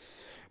us.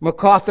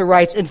 MacArthur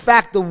writes, in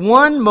fact, the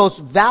one most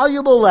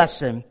valuable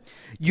lesson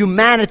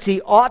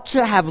humanity ought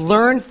to have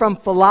learned from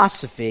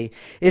philosophy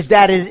is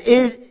that it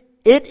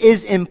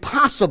is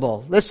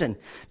impossible, listen,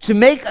 to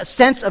make a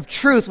sense of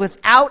truth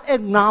without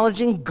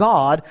acknowledging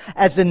God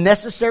as the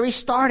necessary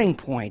starting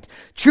point.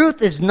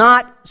 Truth is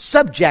not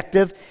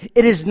subjective.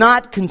 It is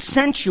not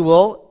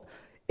consensual.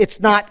 It's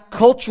not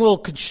cultural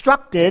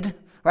constructed,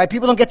 right?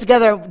 People don't get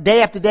together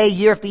day after day,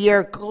 year after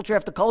year, culture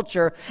after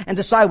culture, and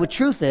decide what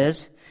truth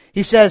is.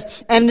 He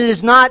says, and it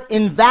is not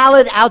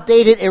invalid,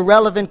 outdated,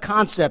 irrelevant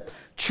concept.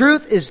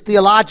 Truth is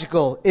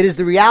theological. It is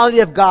the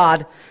reality of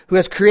God who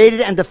has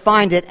created and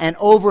defined it and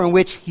over in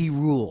which he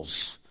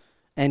rules.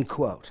 End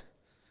quote.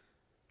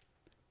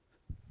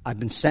 I've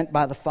been sent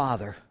by the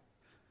Father.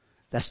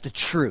 That's the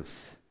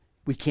truth.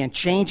 We can't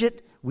change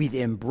it. We either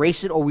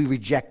embrace it or we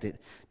reject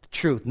it. The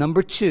truth.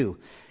 Number two,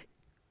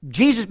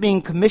 Jesus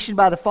being commissioned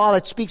by the Father,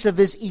 it speaks of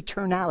his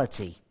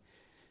eternality.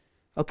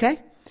 Okay?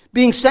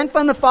 Being sent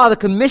from the Father,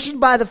 commissioned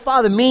by the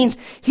Father, means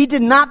he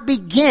did not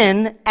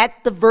begin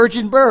at the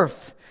virgin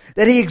birth.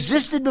 That he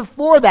existed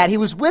before that. He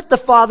was with the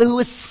Father who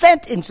was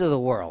sent into the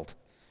world.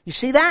 You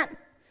see that?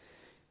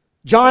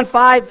 John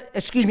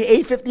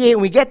 8:58,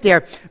 when we get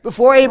there,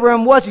 before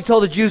Abraham was, he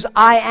told the Jews,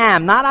 I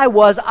am. Not I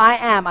was, I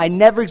am. I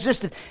never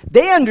existed.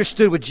 They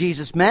understood what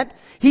Jesus meant.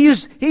 He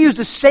used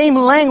the same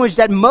language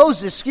that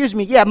Moses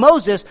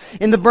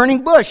in the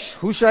burning bush.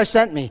 Who should I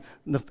send me?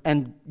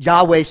 And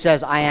Yahweh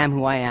says, I am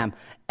who I am.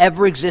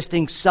 Ever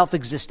existing,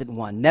 self-existent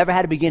one. Never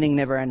had a beginning,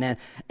 never an end.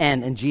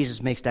 And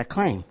Jesus makes that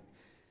claim.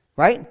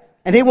 Right?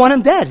 And they want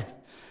him dead.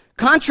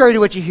 Contrary to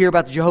what you hear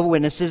about the Jehovah's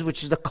Witnesses,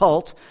 which is the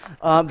cult,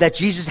 that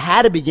Jesus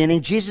had a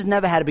beginning. Jesus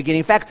never had a beginning.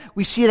 In fact,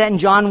 we see that in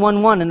John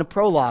 1:1 in the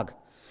prologue.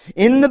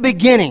 In the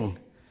beginning,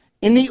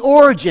 in the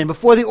origin,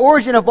 before the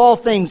origin of all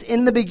things,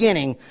 in the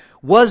beginning,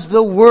 was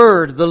the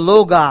Word, the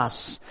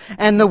Logos.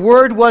 And the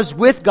Word was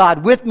with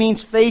God. With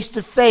means face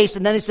to face.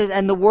 And then it says,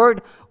 and the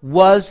Word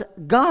was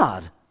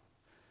God.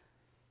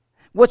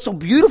 What's so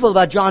beautiful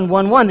about John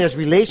 1:1, there's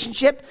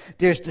relationship,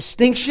 there's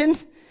distinction,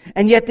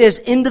 and yet there's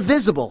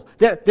indivisible.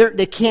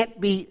 They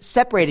can't be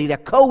separated. They're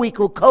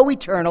co-equal,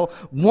 co-eternal,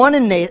 one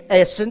in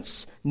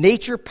essence,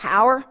 nature,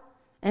 power,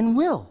 and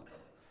will.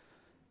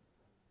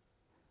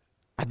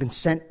 I've been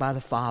sent by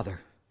the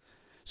Father.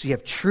 So you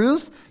have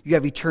truth, you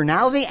have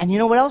eternality, and you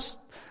know what else?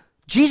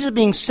 Jesus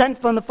being sent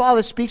from the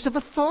Father speaks of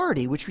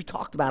authority, which we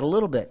talked about a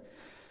little bit.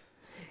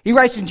 He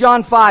writes in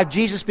John 5,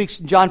 Jesus speaks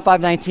in John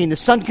 5:19, the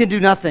Son can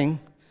do nothing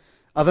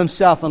of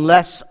himself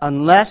unless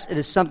it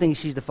is something he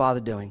sees the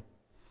Father doing.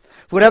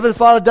 For whatever the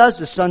Father does,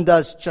 the Son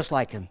does just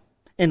like him,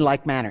 in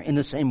like manner, in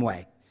the same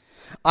way.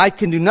 I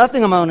can do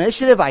nothing on my own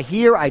initiative. I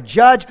hear, I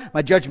judge.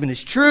 My judgment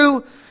is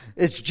true.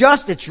 It's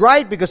just, it's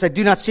right, because I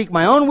do not seek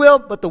my own will,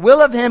 but the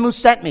will of him who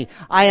sent me.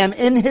 I am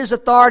in his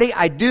authority.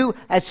 I do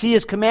as he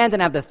has commanded,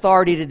 and I have the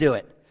authority to do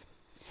it.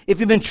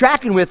 If you've been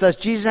tracking with us,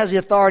 Jesus has the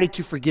authority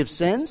to forgive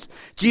sins.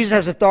 Jesus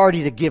has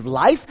authority to give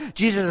life.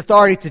 Jesus has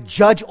authority to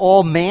judge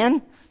all man.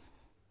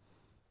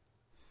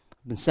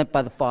 I've been sent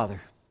by the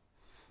Father.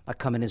 I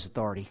come in his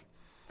authority.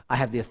 I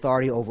have the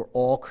authority over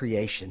all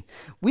creation.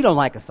 We don't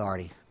like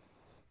authority.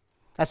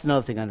 That's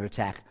another thing under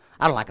attack.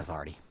 I don't like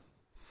authority.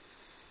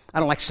 I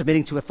don't like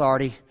submitting to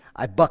authority.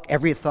 I buck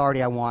every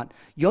authority I want.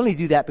 You only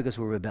do that because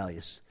we're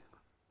rebellious.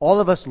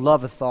 All of us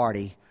love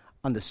authority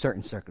under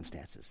certain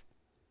circumstances.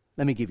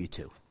 Let me give you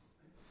two.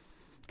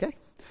 Okay?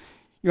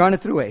 You're on the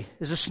thruway.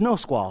 There's a snow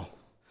squall.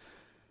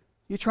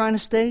 You're trying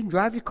to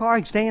drive your car,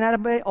 you're staying out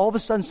of bed. All of a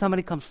sudden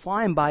somebody comes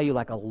flying by you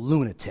like a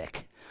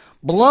lunatic,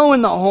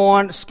 blowing the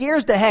horn,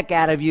 scares the heck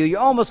out of you. You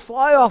almost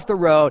fly off the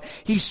road.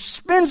 He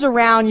spins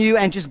around you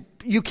and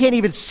you can't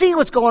even see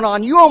what's going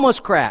on. You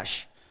almost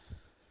crash.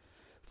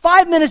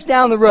 5 minutes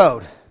down the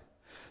road,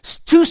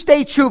 2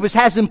 state troopers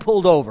has him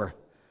pulled over.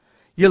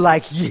 You're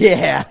like,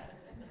 yeah.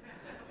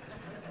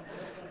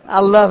 I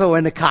love it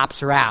when the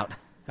cops are out.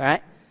 All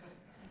right?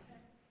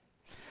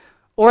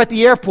 Or at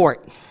the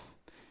airport,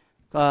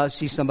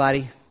 see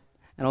somebody,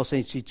 and all of a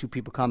sudden you see 2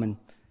 people come in.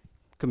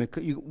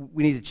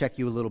 We need to check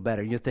you a little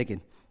better. You're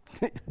thinking,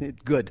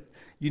 good.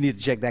 You need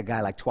to check that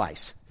guy like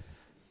twice.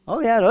 Oh,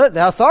 yeah,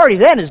 the authority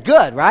then is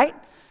good, right?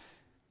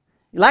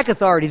 You like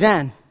authority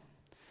then.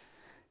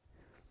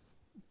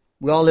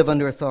 We all live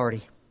under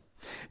authority.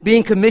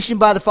 Being commissioned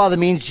by the Father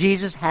means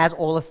Jesus has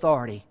all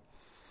authority.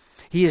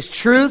 He is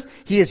truth.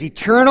 He is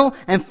eternal.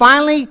 And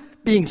finally,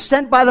 being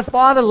sent by the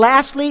Father,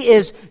 lastly,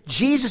 is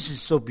Jesus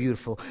is so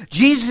beautiful.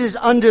 Jesus is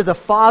under the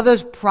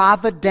Father's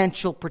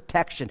providential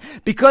protection.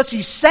 Because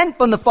he's sent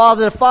from the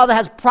Father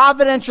has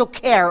providential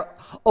care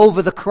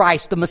over the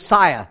Christ, the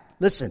Messiah.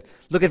 Listen,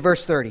 look at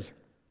verse 30.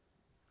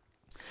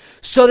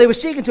 So they were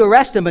seeking to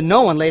arrest him, but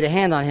no one laid a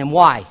hand on him.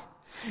 Why?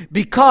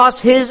 Because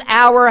his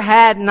hour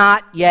had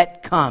not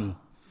yet come.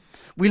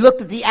 We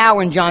looked at the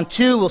hour in John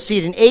 2. We'll see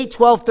it in 8,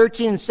 12,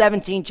 13, and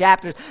 17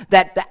 chapters,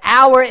 that the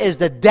hour is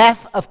the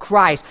death of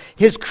Christ.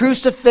 His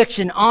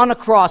crucifixion on a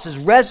cross, his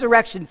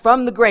resurrection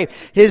from the grave,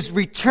 his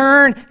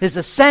return, his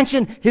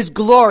ascension, his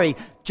glory.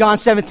 John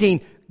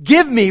 17,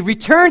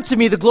 return to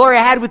me the glory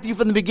I had with you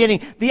from the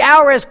beginning. The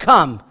hour has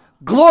come.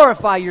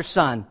 Glorify your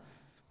Son.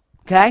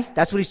 Okay?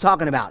 That's what he's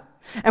talking about.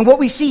 And what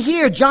we see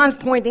here, John's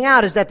pointing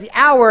out, is that the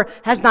hour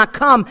has not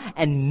come,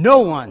 and no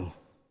one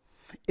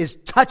is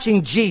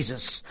touching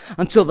Jesus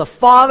until the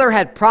Father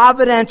had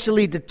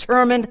providentially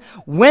determined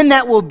when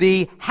that will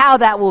be, how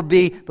that will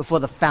be, before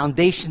the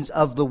foundations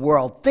of the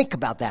world. Think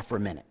about that for a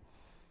minute.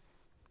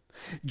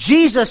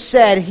 Jesus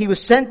said he was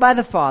sent by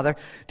the Father,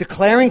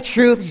 declaring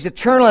truth. He's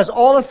eternal, has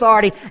all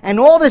authority. And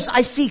all this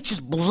I see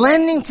just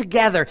blending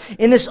together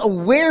in this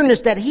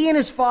awareness that he and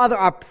his Father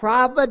are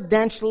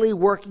providentially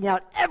working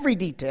out every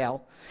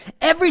detail,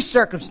 every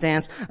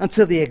circumstance,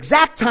 until the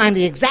exact time,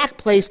 the exact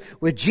place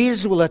where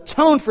Jesus will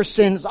atone for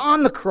sins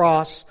on the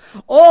cross.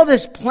 All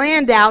this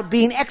planned out,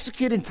 being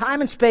executed in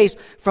time and space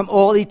from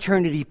all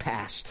eternity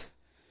past.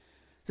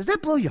 Does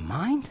that blow your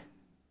mind?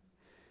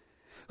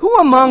 Who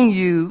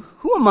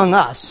among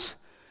us,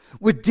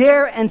 would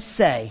dare and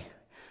say,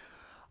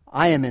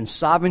 I am in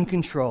sovereign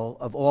control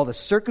of all the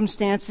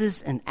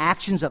circumstances and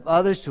actions of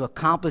others to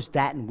accomplish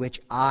that in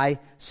which I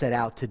set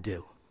out to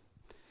do?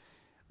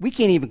 We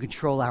can't even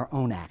control our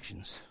own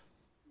actions.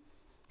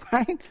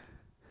 Right?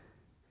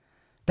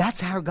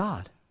 That's our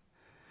God.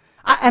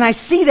 And I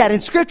see that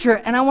in Scripture,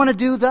 and I want to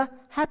do the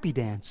happy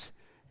dance.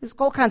 There's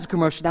all kinds of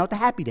commercials now with the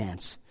happy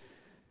dance.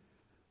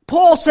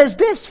 Paul says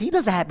this. He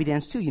does a happy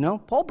dance too, you know.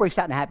 Paul breaks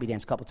out in a happy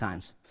dance a couple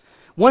times.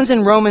 One's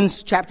in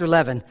Romans chapter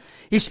 11.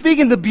 He's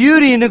speaking the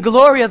beauty and the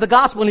glory of the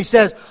gospel, and he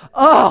says,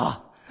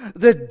 oh,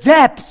 the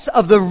depths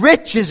of the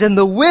riches and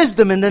the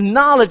wisdom and the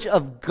knowledge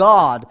of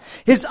God.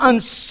 His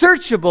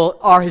unsearchable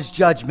are his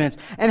judgments,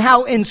 and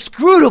how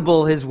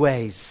inscrutable his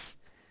ways.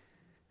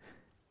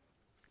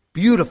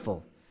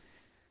 Beautiful.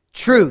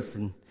 Truth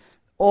and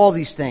all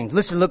these things.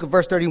 Listen, look at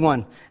verse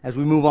 31 as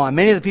we move on.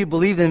 Many of the people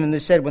believed in him, and they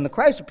said, when the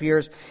Christ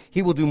appears,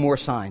 he will do more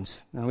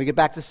signs. Now we get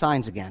back to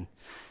signs again.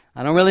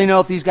 I don't really know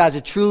if these guys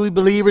are truly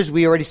believers.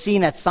 We already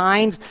seen that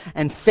signs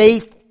and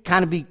faith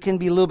can be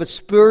a little bit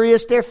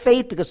spurious, their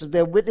faith, because of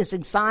their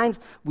witnessing signs.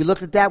 We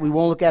looked at that. We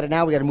won't look at it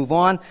now. We got to move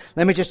on.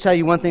 Let me just tell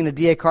you one thing that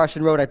D.A.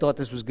 Carson wrote. I thought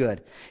this was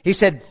good. He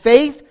said,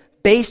 faith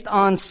based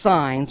on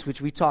signs, which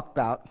we talked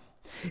about,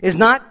 is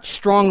not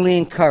strongly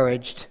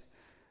encouraged,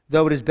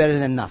 though it is better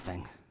than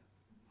nothing.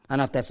 I don't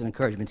know if that's an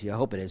encouragement to you. I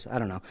hope it is. I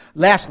don't know.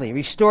 Lastly,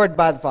 restored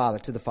by the Father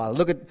to the Father.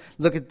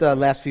 Look at the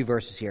last few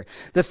verses here.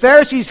 The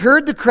Pharisees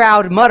heard the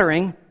crowd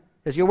muttering.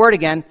 There's your word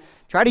again.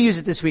 Try to use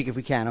it this week if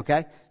we can,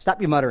 okay?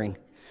 Stop your muttering.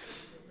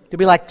 To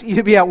be like,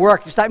 you'd be at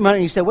work, you stop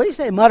muttering, you say, what do you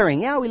say,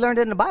 muttering? Yeah, we learned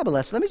it in the Bible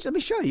lesson. Let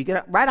me show you. You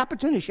get a right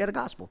opportunity to share the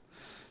gospel.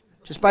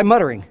 Just by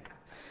muttering.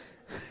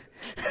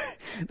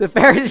 The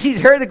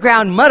Pharisees heard the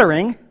crowd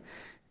muttering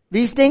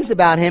these things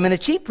about him, and the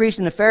chief priests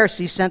and the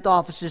Pharisees sent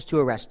officers to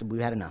arrest him.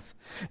 We've had enough.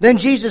 Then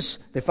Jesus,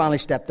 they finally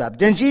stepped up.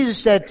 Then Jesus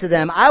said to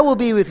them, I will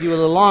be with you a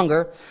little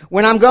longer.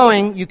 When I'm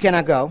going, you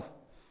cannot go. All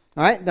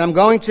right? Then I'm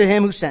going to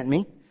him who sent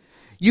me.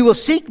 You will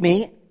seek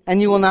me, and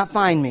you will not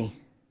find me.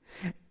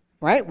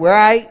 Right? Where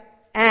I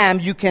am,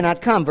 you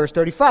cannot come. Verse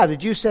 35. The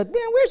Jews said,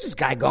 man, where's this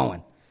guy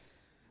going?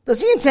 Does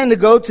he intend to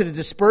go to the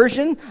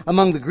dispersion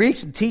among the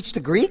Greeks and teach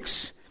the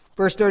Greeks?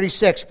 Verse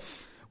 36.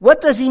 What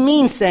does he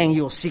mean saying,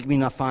 you will seek me,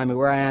 not find me?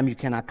 Where I am, you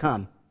cannot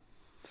come.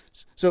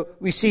 So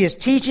we see his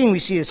teaching, we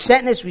see his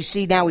sentness, we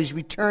see now he's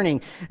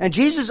returning. And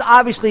Jesus,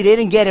 obviously, they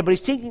didn't get it, but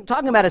he's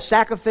talking about his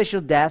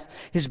sacrificial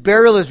death, his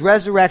burial, his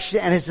resurrection,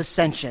 and his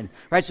ascension.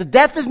 Right? So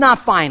death is not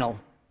final.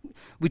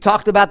 We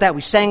talked about that.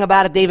 We sang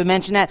about it. David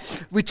mentioned that.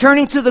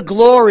 Returning to the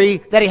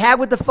glory that he had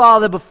with the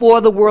Father before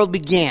the world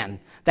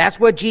began. That's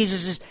what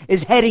Jesus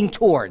is heading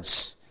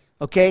towards.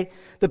 Okay?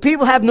 The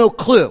people have no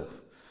clue.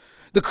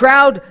 The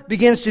crowd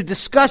begins to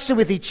discuss it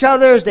with each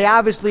other. They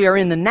obviously are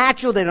in the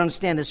natural. They don't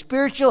understand the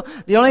spiritual.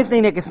 The only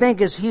thing they can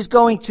think is he's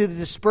going to the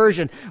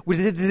dispersion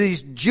with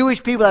these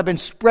Jewish people that have been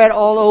spread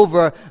all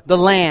over the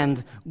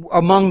land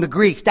among the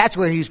Greeks. That's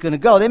where he's going to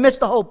go. They missed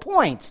the whole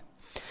point.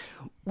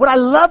 What I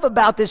love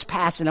about this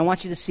passage, I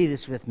want you to see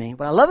this with me.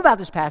 What I love about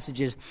this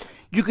passage is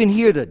you can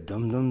hear the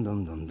dum dum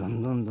dum dum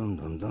dum dum dum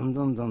dum dum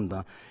dum dum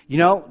dum. You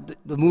know,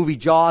 the movie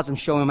Jaws, I'm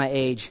showing my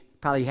age.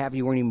 Probably half of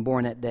you weren't even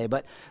born that day,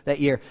 but that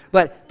year.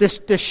 But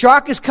the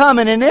shark is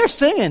coming, and they're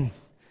singing.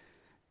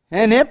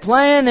 And they're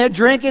playing, they're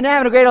drinking, they're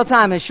having a great old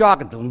time. They're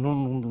sharking.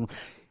 You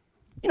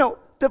know,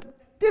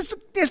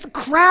 there's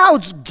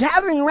crowds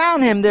gathering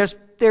around him. There's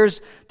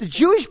the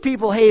Jewish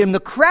people hate him. The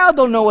crowd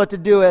don't know what to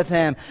do with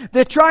him.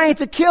 They're trying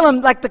to kill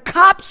him like the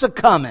cops are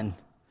coming.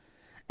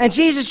 And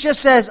Jesus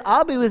just says,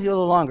 I'll be with you a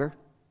little longer.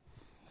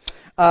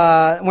 Where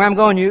I'm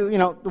going,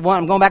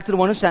 I'm going back to the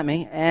one who sent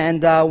me.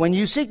 And when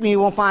you seek me, you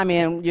won't find me,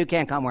 and you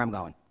can't come where I'm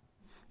going.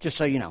 Just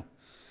so you know.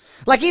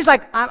 He's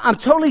like, I'm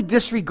totally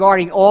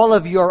disregarding all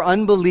of your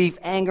unbelief,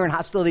 anger, and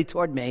hostility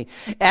toward me.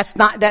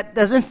 That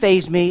doesn't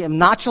faze me. I'm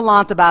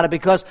nonchalant about it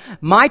because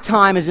my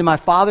time is in my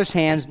Father's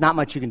hands. Not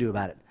much you can do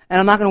about it. And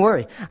I'm not going to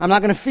worry. I'm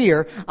not going to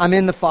fear. I'm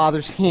in the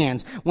Father's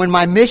hands. When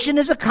my mission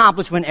is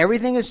accomplished, when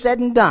everything is said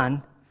and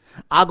done,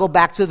 I'll go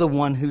back to the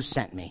one who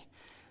sent me.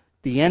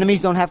 The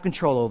enemies don't have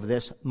control over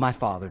this. My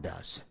Father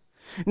does.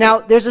 Now,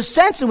 there's a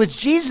sense in which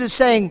Jesus is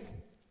saying,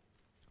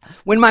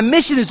 when my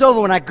mission is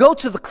over, when I go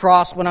to the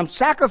cross, when I'm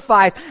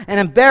sacrificed and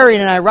I'm buried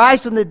and I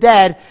rise from the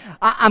dead,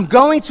 I'm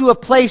going to a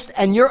place,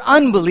 and your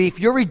unbelief,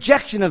 your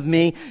rejection of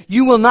me,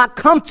 you will not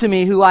come to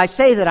me who I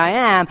say that I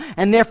am,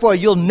 and therefore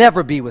you'll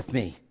never be with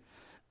me.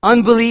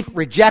 Unbelief,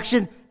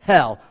 rejection,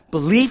 hell.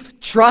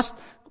 Belief, trust,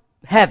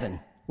 heaven.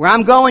 Where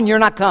I'm going, you're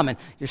not coming.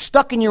 You're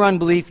stuck in your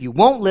unbelief. You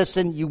won't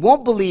listen. You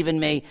won't believe in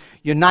me.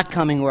 You're not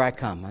coming where I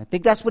come. I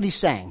think that's what he's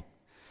saying.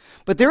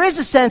 But there is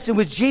a sense in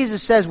which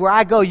Jesus says, where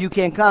I go, you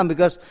can't come,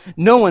 because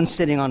no one's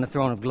sitting on the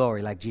throne of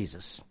glory like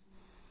Jesus.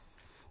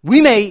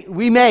 We may,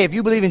 if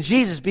you believe in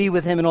Jesus, be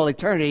with him in all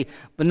eternity,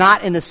 but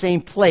not in the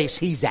same place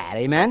he's at.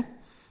 Amen?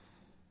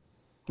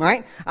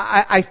 Right?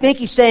 I think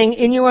he's saying,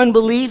 in your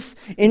unbelief,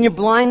 in your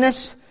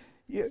blindness,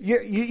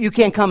 you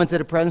can't come into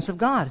the presence of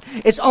God.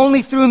 It's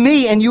only through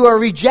me, and you are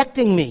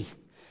rejecting me.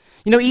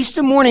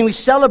 Easter morning we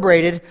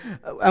celebrated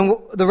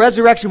the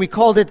resurrection. We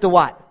called it the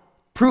what?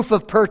 Proof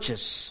of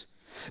purchase.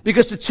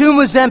 Because the tomb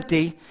was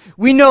empty,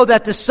 we know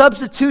that the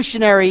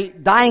substitutionary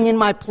dying in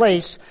my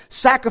place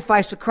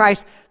sacrifice of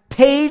Christ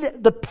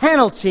paid the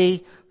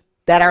penalty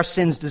that our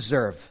sins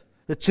deserve.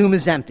 The tomb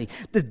is empty.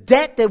 The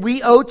debt that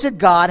we owe to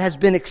God has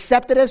been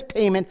accepted as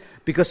payment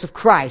because of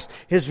Christ.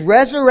 His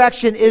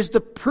resurrection is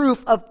the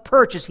proof of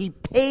purchase. He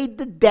paid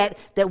the debt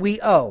that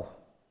we owe.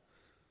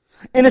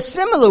 In a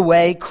similar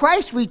way,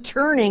 Christ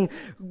returning,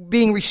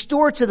 being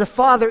restored to the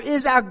Father,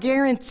 is our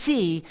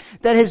guarantee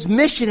that his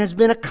mission has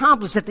been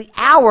accomplished, that the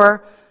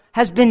hour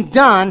has been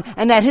done,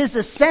 and that his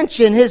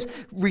ascension, his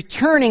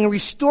returning,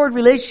 restored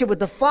relationship with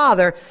the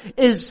Father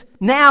is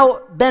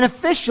now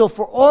beneficial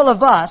for all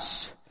of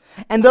us,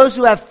 and those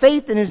who have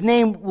faith in his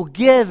name will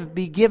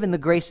be given the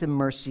grace and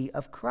mercy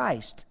of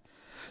Christ.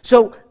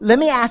 So let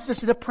me ask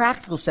this in a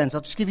practical sense.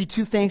 I'll just give you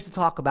two things to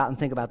talk about and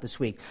think about this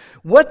week.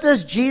 What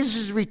does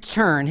Jesus'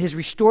 return, his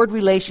restored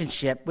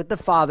relationship with the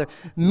Father,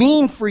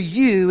 mean for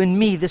you and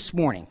me this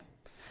morning?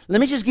 Let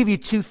me just give you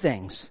two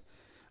things.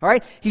 All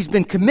right? He's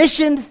been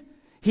commissioned.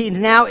 He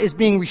now is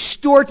being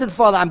restored to the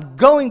Father. I'm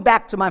going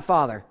back to my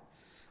Father.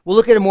 We'll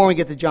look at it more when we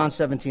get to John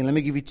 17. Let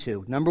me give you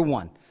two. Number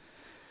one.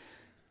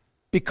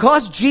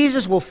 Because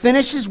Jesus will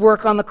finish his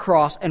work on the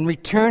cross and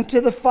return to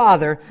the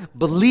Father,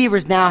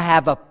 believers now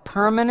have a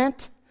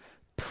permanent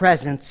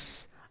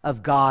presence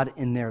of God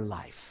in their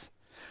life.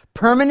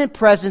 Permanent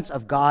presence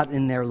of God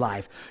in their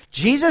life.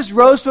 Jesus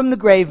rose from the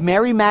grave.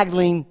 Mary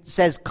Magdalene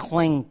says,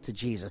 cling to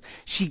Jesus.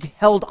 She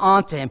held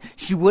on to him.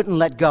 She wouldn't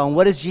let go. And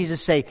what does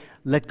Jesus say?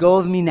 Let go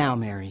of me now,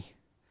 Mary.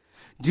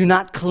 Do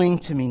not cling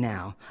to me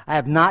now. I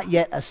have not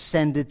yet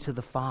ascended to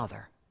the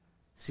Father.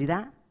 See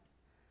that?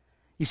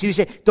 You see, you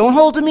say, don't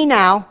hold to me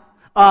now.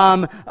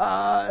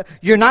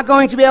 You're not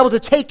going to be able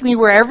to take me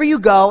wherever you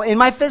go. In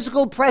my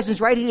physical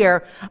presence right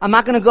here, I'm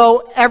not going to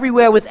go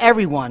everywhere with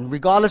everyone.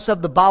 Regardless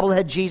of the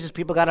bobblehead Jesus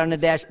people got on the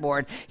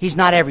dashboard, he's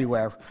not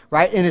everywhere,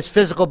 right, in his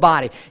physical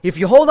body. If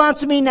you hold on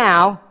to me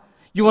now,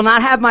 you will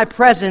not have my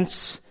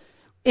presence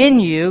in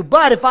you.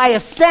 But if I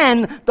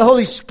ascend, the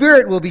Holy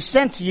Spirit will be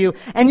sent to you,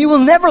 and you will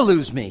never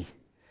lose me.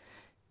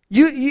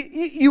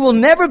 You will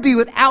never be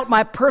without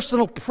my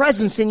personal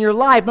presence in your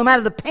life. No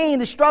matter the pain,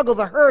 the struggle,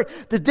 the hurt,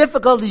 the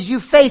difficulties you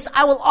face,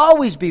 I will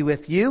always be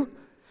with you.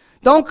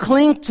 Don't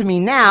cling to me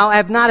now. I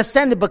have not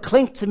ascended, but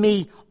cling to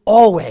me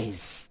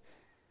always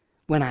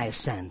when I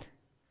ascend.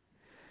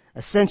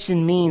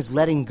 Ascension means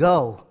letting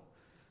go,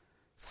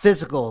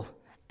 physical,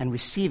 and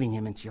receiving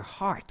him into your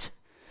heart.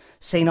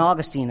 St.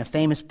 Augustine, a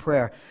famous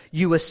prayer,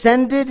 you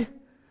ascended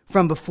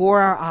from before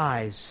our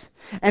eyes,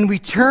 and we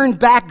turned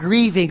back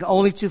grieving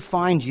only to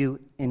find you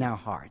in our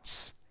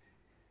hearts.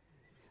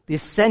 The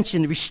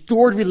ascension, the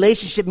restored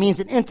relationship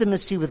means an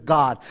intimacy with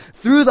God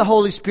through the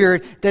Holy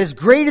Spirit that is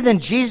greater than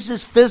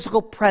Jesus'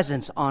 physical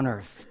presence on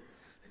earth.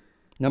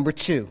 Number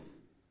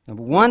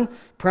one,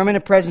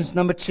 permanent presence.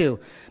 Number two,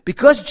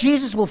 because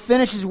Jesus will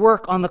finish his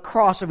work on the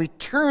cross and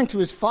return to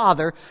his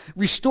Father,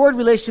 restored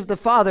relationship with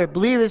the Father,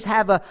 believers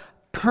have a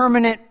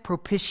permanent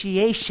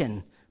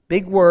propitiation.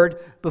 Big word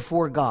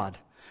before God.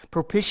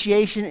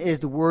 Propitiation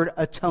is the word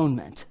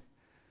atonement.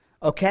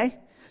 Okay?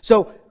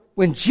 So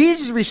when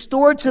Jesus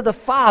restored to the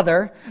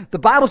Father, the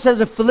Bible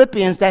says in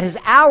Philippians that his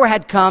hour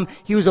had come.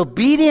 He was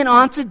obedient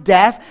unto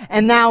death,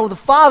 and now the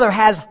Father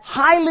has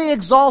highly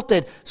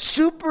exalted,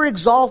 super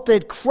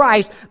exalted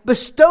Christ,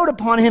 bestowed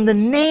upon him the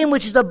name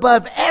which is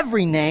above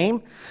every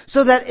name,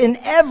 so that in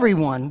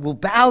everyone will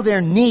bow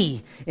their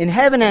knee in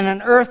heaven and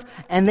on earth,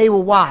 and they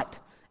will what?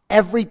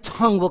 Every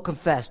tongue will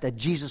confess that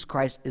Jesus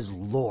Christ is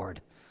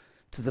Lord,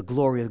 to the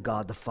glory of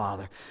God the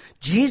Father.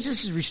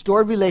 Jesus'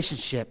 restored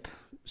relationship,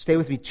 stay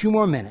with me 2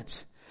 more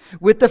minutes,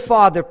 with the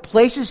Father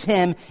places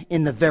him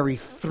in the very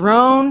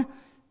throne,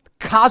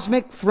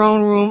 cosmic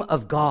throne room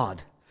of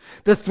God.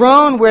 The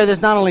throne where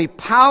there's not only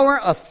power,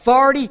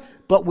 authority,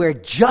 but where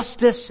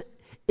justice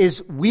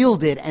is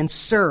wielded and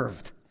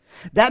served.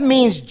 That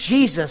means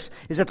Jesus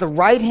is at the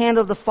right hand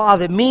of the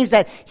Father. It means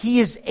that he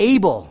is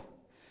able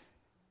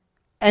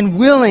and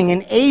willing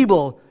and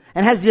able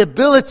and has the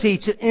ability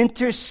to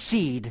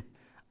intercede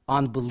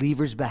on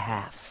believers'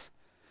 behalf.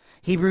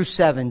 Hebrews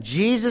 7,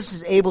 Jesus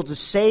is able to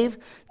save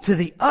to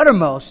the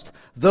uttermost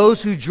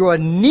those who draw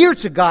near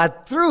to God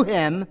through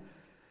him,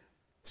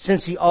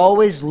 since he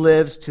always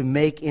lives to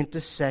make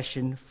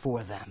intercession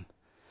for them.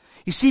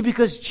 You see,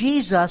 because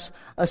Jesus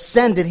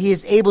ascended, he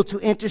is able to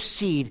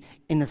intercede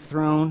in the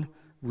throne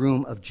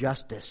room of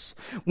justice.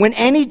 When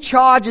any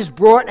charge is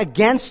brought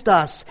against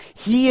us,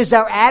 he is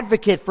our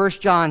advocate, 1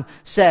 John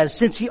says,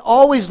 since he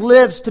always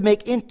lives to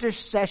make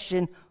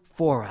intercession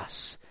for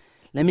us.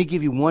 Let me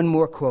give you one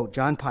more quote,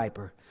 John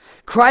Piper.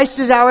 Christ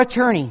is our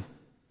attorney,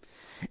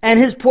 and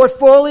his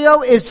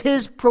portfolio is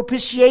his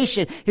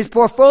propitiation. His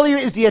portfolio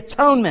is the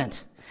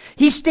atonement.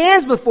 He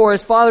stands before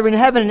his Father in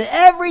heaven, and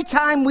every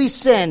time we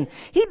sin,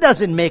 he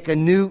doesn't make a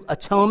new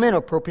atonement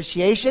or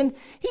propitiation.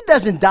 He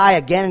doesn't die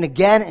again and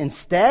again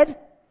instead.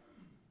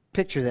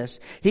 Picture this.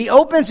 He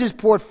opens his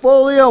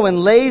portfolio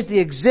and lays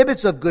the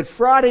exhibits of Good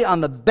Friday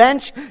on the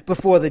bench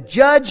before the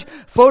judge,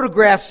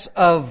 photographs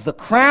of the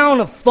crown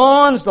of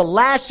thorns, the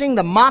lashing,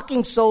 the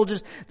mocking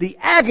soldiers, the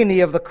agony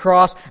of the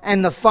cross,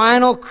 and the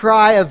final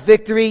cry of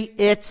victory,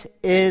 it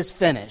is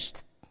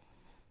finished.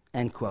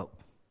 End quote.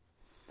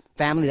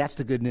 Family, that's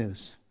the good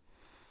news.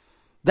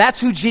 That's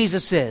who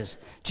Jesus is.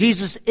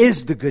 Jesus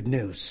is the good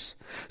news.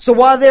 So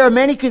while there are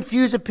many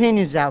confused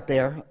opinions out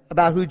there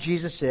about who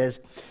Jesus is,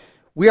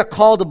 we are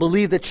called to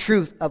believe the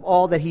truth of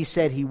all that he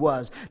said he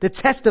was, the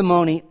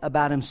testimony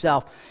about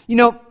himself. You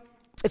know,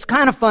 it's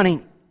kind of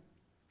funny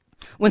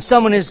when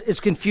someone is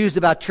confused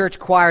about church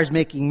choirs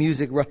making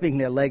music, rubbing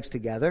their legs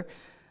together,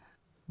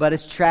 but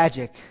it's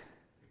tragic,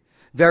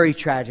 very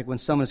tragic when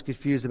someone is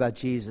confused about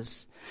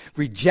Jesus,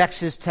 rejects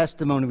his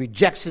testimony,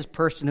 rejects his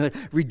personhood,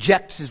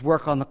 rejects his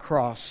work on the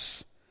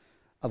cross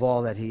of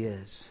all that he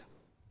is.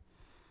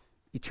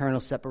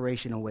 Eternal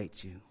separation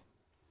awaits you.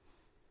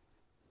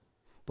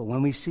 But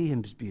when we see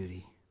his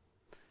beauty,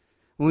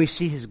 when we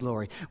see his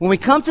glory, when we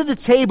come to the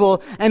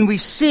table and we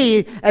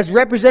see, as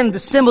represented, the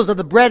symbols of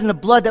the bread and the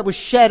blood that was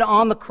shed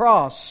on the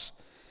cross,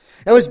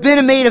 that was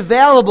been made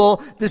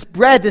available, this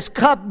bread, this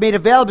cup made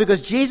available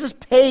because Jesus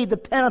paid the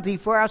penalty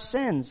for our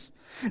sins.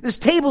 This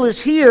table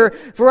is here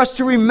for us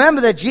to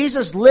remember that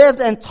Jesus lived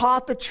and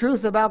taught the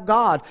truth about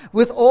God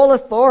with all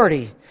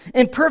authority,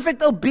 in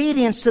perfect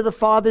obedience to the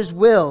Father's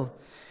will.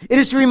 It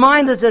is to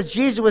remind us that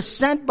Jesus was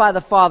sent by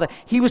the Father.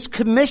 He was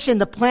commissioned.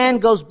 The plan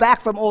goes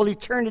back from all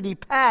eternity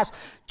past.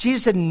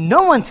 Jesus said,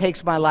 no one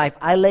takes my life.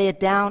 I lay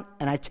it down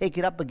and I take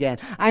it up again.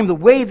 I am the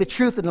way, the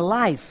truth, and the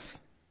life.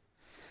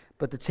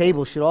 But the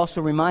table should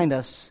also remind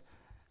us,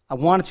 I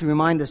wanted to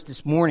remind us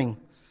this morning,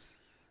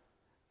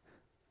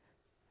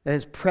 that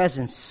his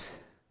presence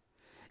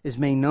is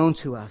made known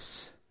to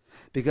us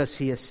because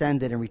he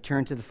ascended and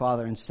returned to the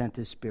Father and sent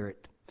his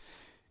Spirit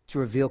to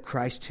reveal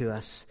Christ to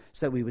us,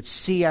 so that we would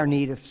see our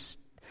need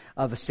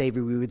of a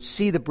Savior. We would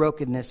see the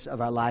brokenness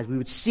of our lives. We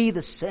would see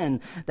the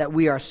sin that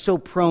we are so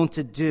prone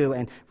to do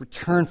and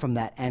return from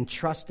that and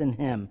trust in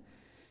him.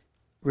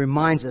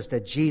 Reminds us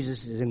that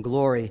Jesus is in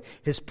glory.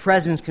 His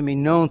presence can be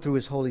known through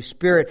his Holy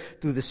Spirit,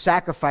 through the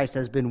sacrifice that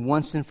has been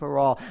once and for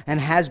all and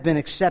has been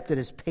accepted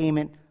as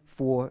payment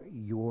for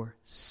your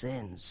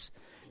sins.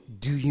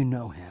 Do you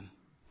know him?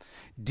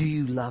 Do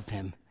you love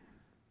him?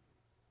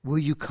 Will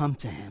you come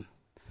to him?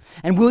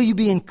 And will you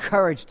be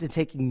encouraged in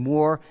taking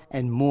more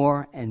and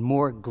more and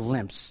more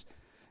glimpses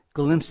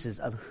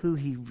of who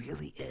he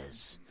really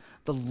is,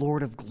 the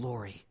Lord of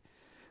glory,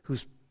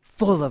 who's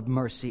full of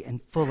mercy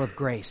and full of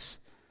grace,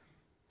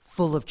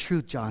 full of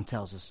truth, John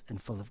tells us, and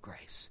full of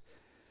grace.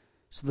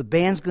 So the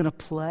band's going to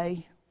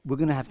play. We're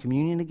going to have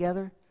communion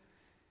together.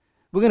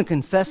 We're going to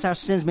confess our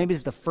sins. Maybe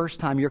it's the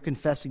first time you're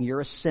confessing you're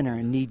a sinner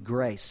and need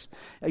grace.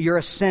 You're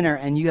a sinner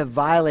and you have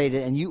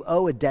violated and you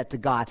owe a debt to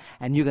God,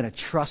 and you're going to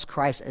trust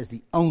Christ as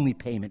the only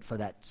payment for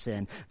that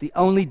sin, the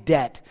only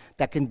debt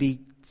that can be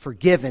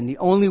forgiven. The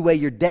only way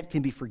your debt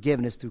can be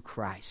forgiven is through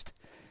Christ.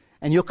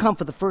 And you'll come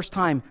for the first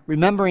time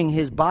remembering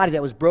his body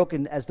that was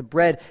broken as the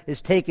bread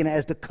is taken,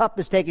 as the cup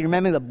is taken,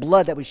 remembering the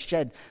blood that was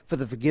shed for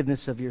the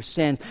forgiveness of your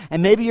sins.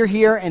 And maybe you're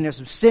here and there's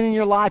some sin in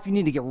your life. You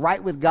need to get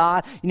right with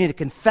God. You need to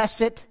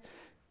confess it,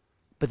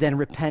 but then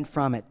repent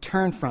from it,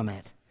 turn from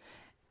it,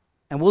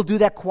 And we'll do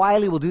that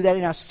quietly. We'll do that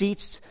in our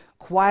seats.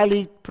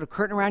 Quietly put a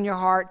curtain around your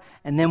heart.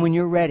 And then when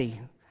you're ready,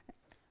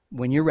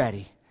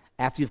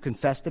 after you've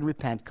confessed and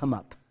repent, come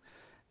up.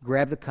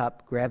 Grab the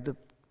cup, grab the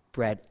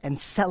bread, and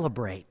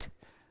celebrate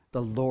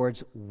the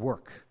Lord's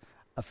work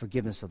of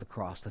forgiveness of the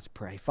cross. Let's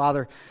pray.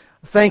 Father,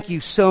 thank you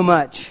so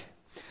much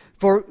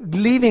for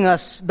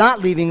not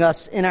leaving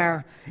us in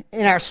our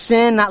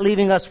sin, not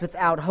leaving us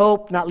without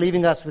hope, not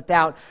leaving us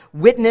without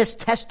witness,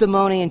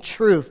 testimony, and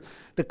truth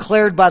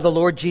declared by the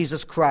Lord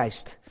Jesus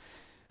Christ.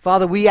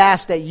 Father, we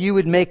ask that you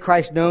would make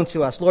Christ known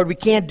to us. Lord, we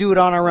can't do it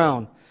on our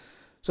own.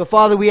 So,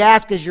 Father, we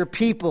ask as your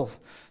people,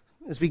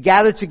 as we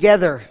gather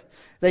together,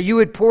 that you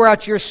would pour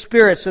out your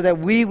Spirit so that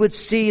we would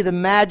see the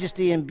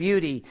majesty and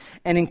beauty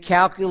and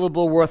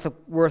incalculable worth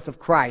of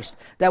Christ,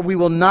 that we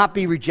will not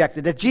be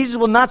rejected, that Jesus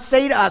will not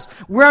say to us,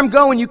 where I'm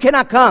going, you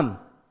cannot come,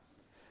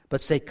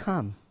 but say,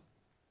 come.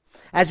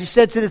 As he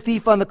said to the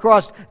thief on the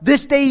cross,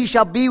 this day you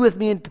shall be with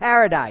me in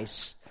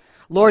paradise.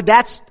 Lord,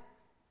 that's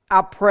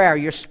our prayer.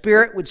 Your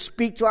Spirit would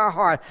speak to our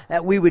heart,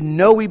 that we would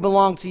know we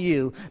belong to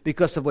you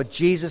because of what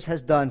Jesus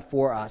has done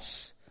for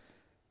us.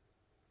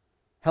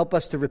 Help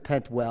us to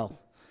repent well.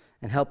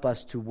 And help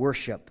us to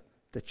worship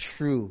the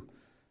true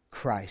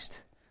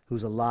Christ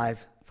who's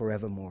alive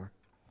forevermore.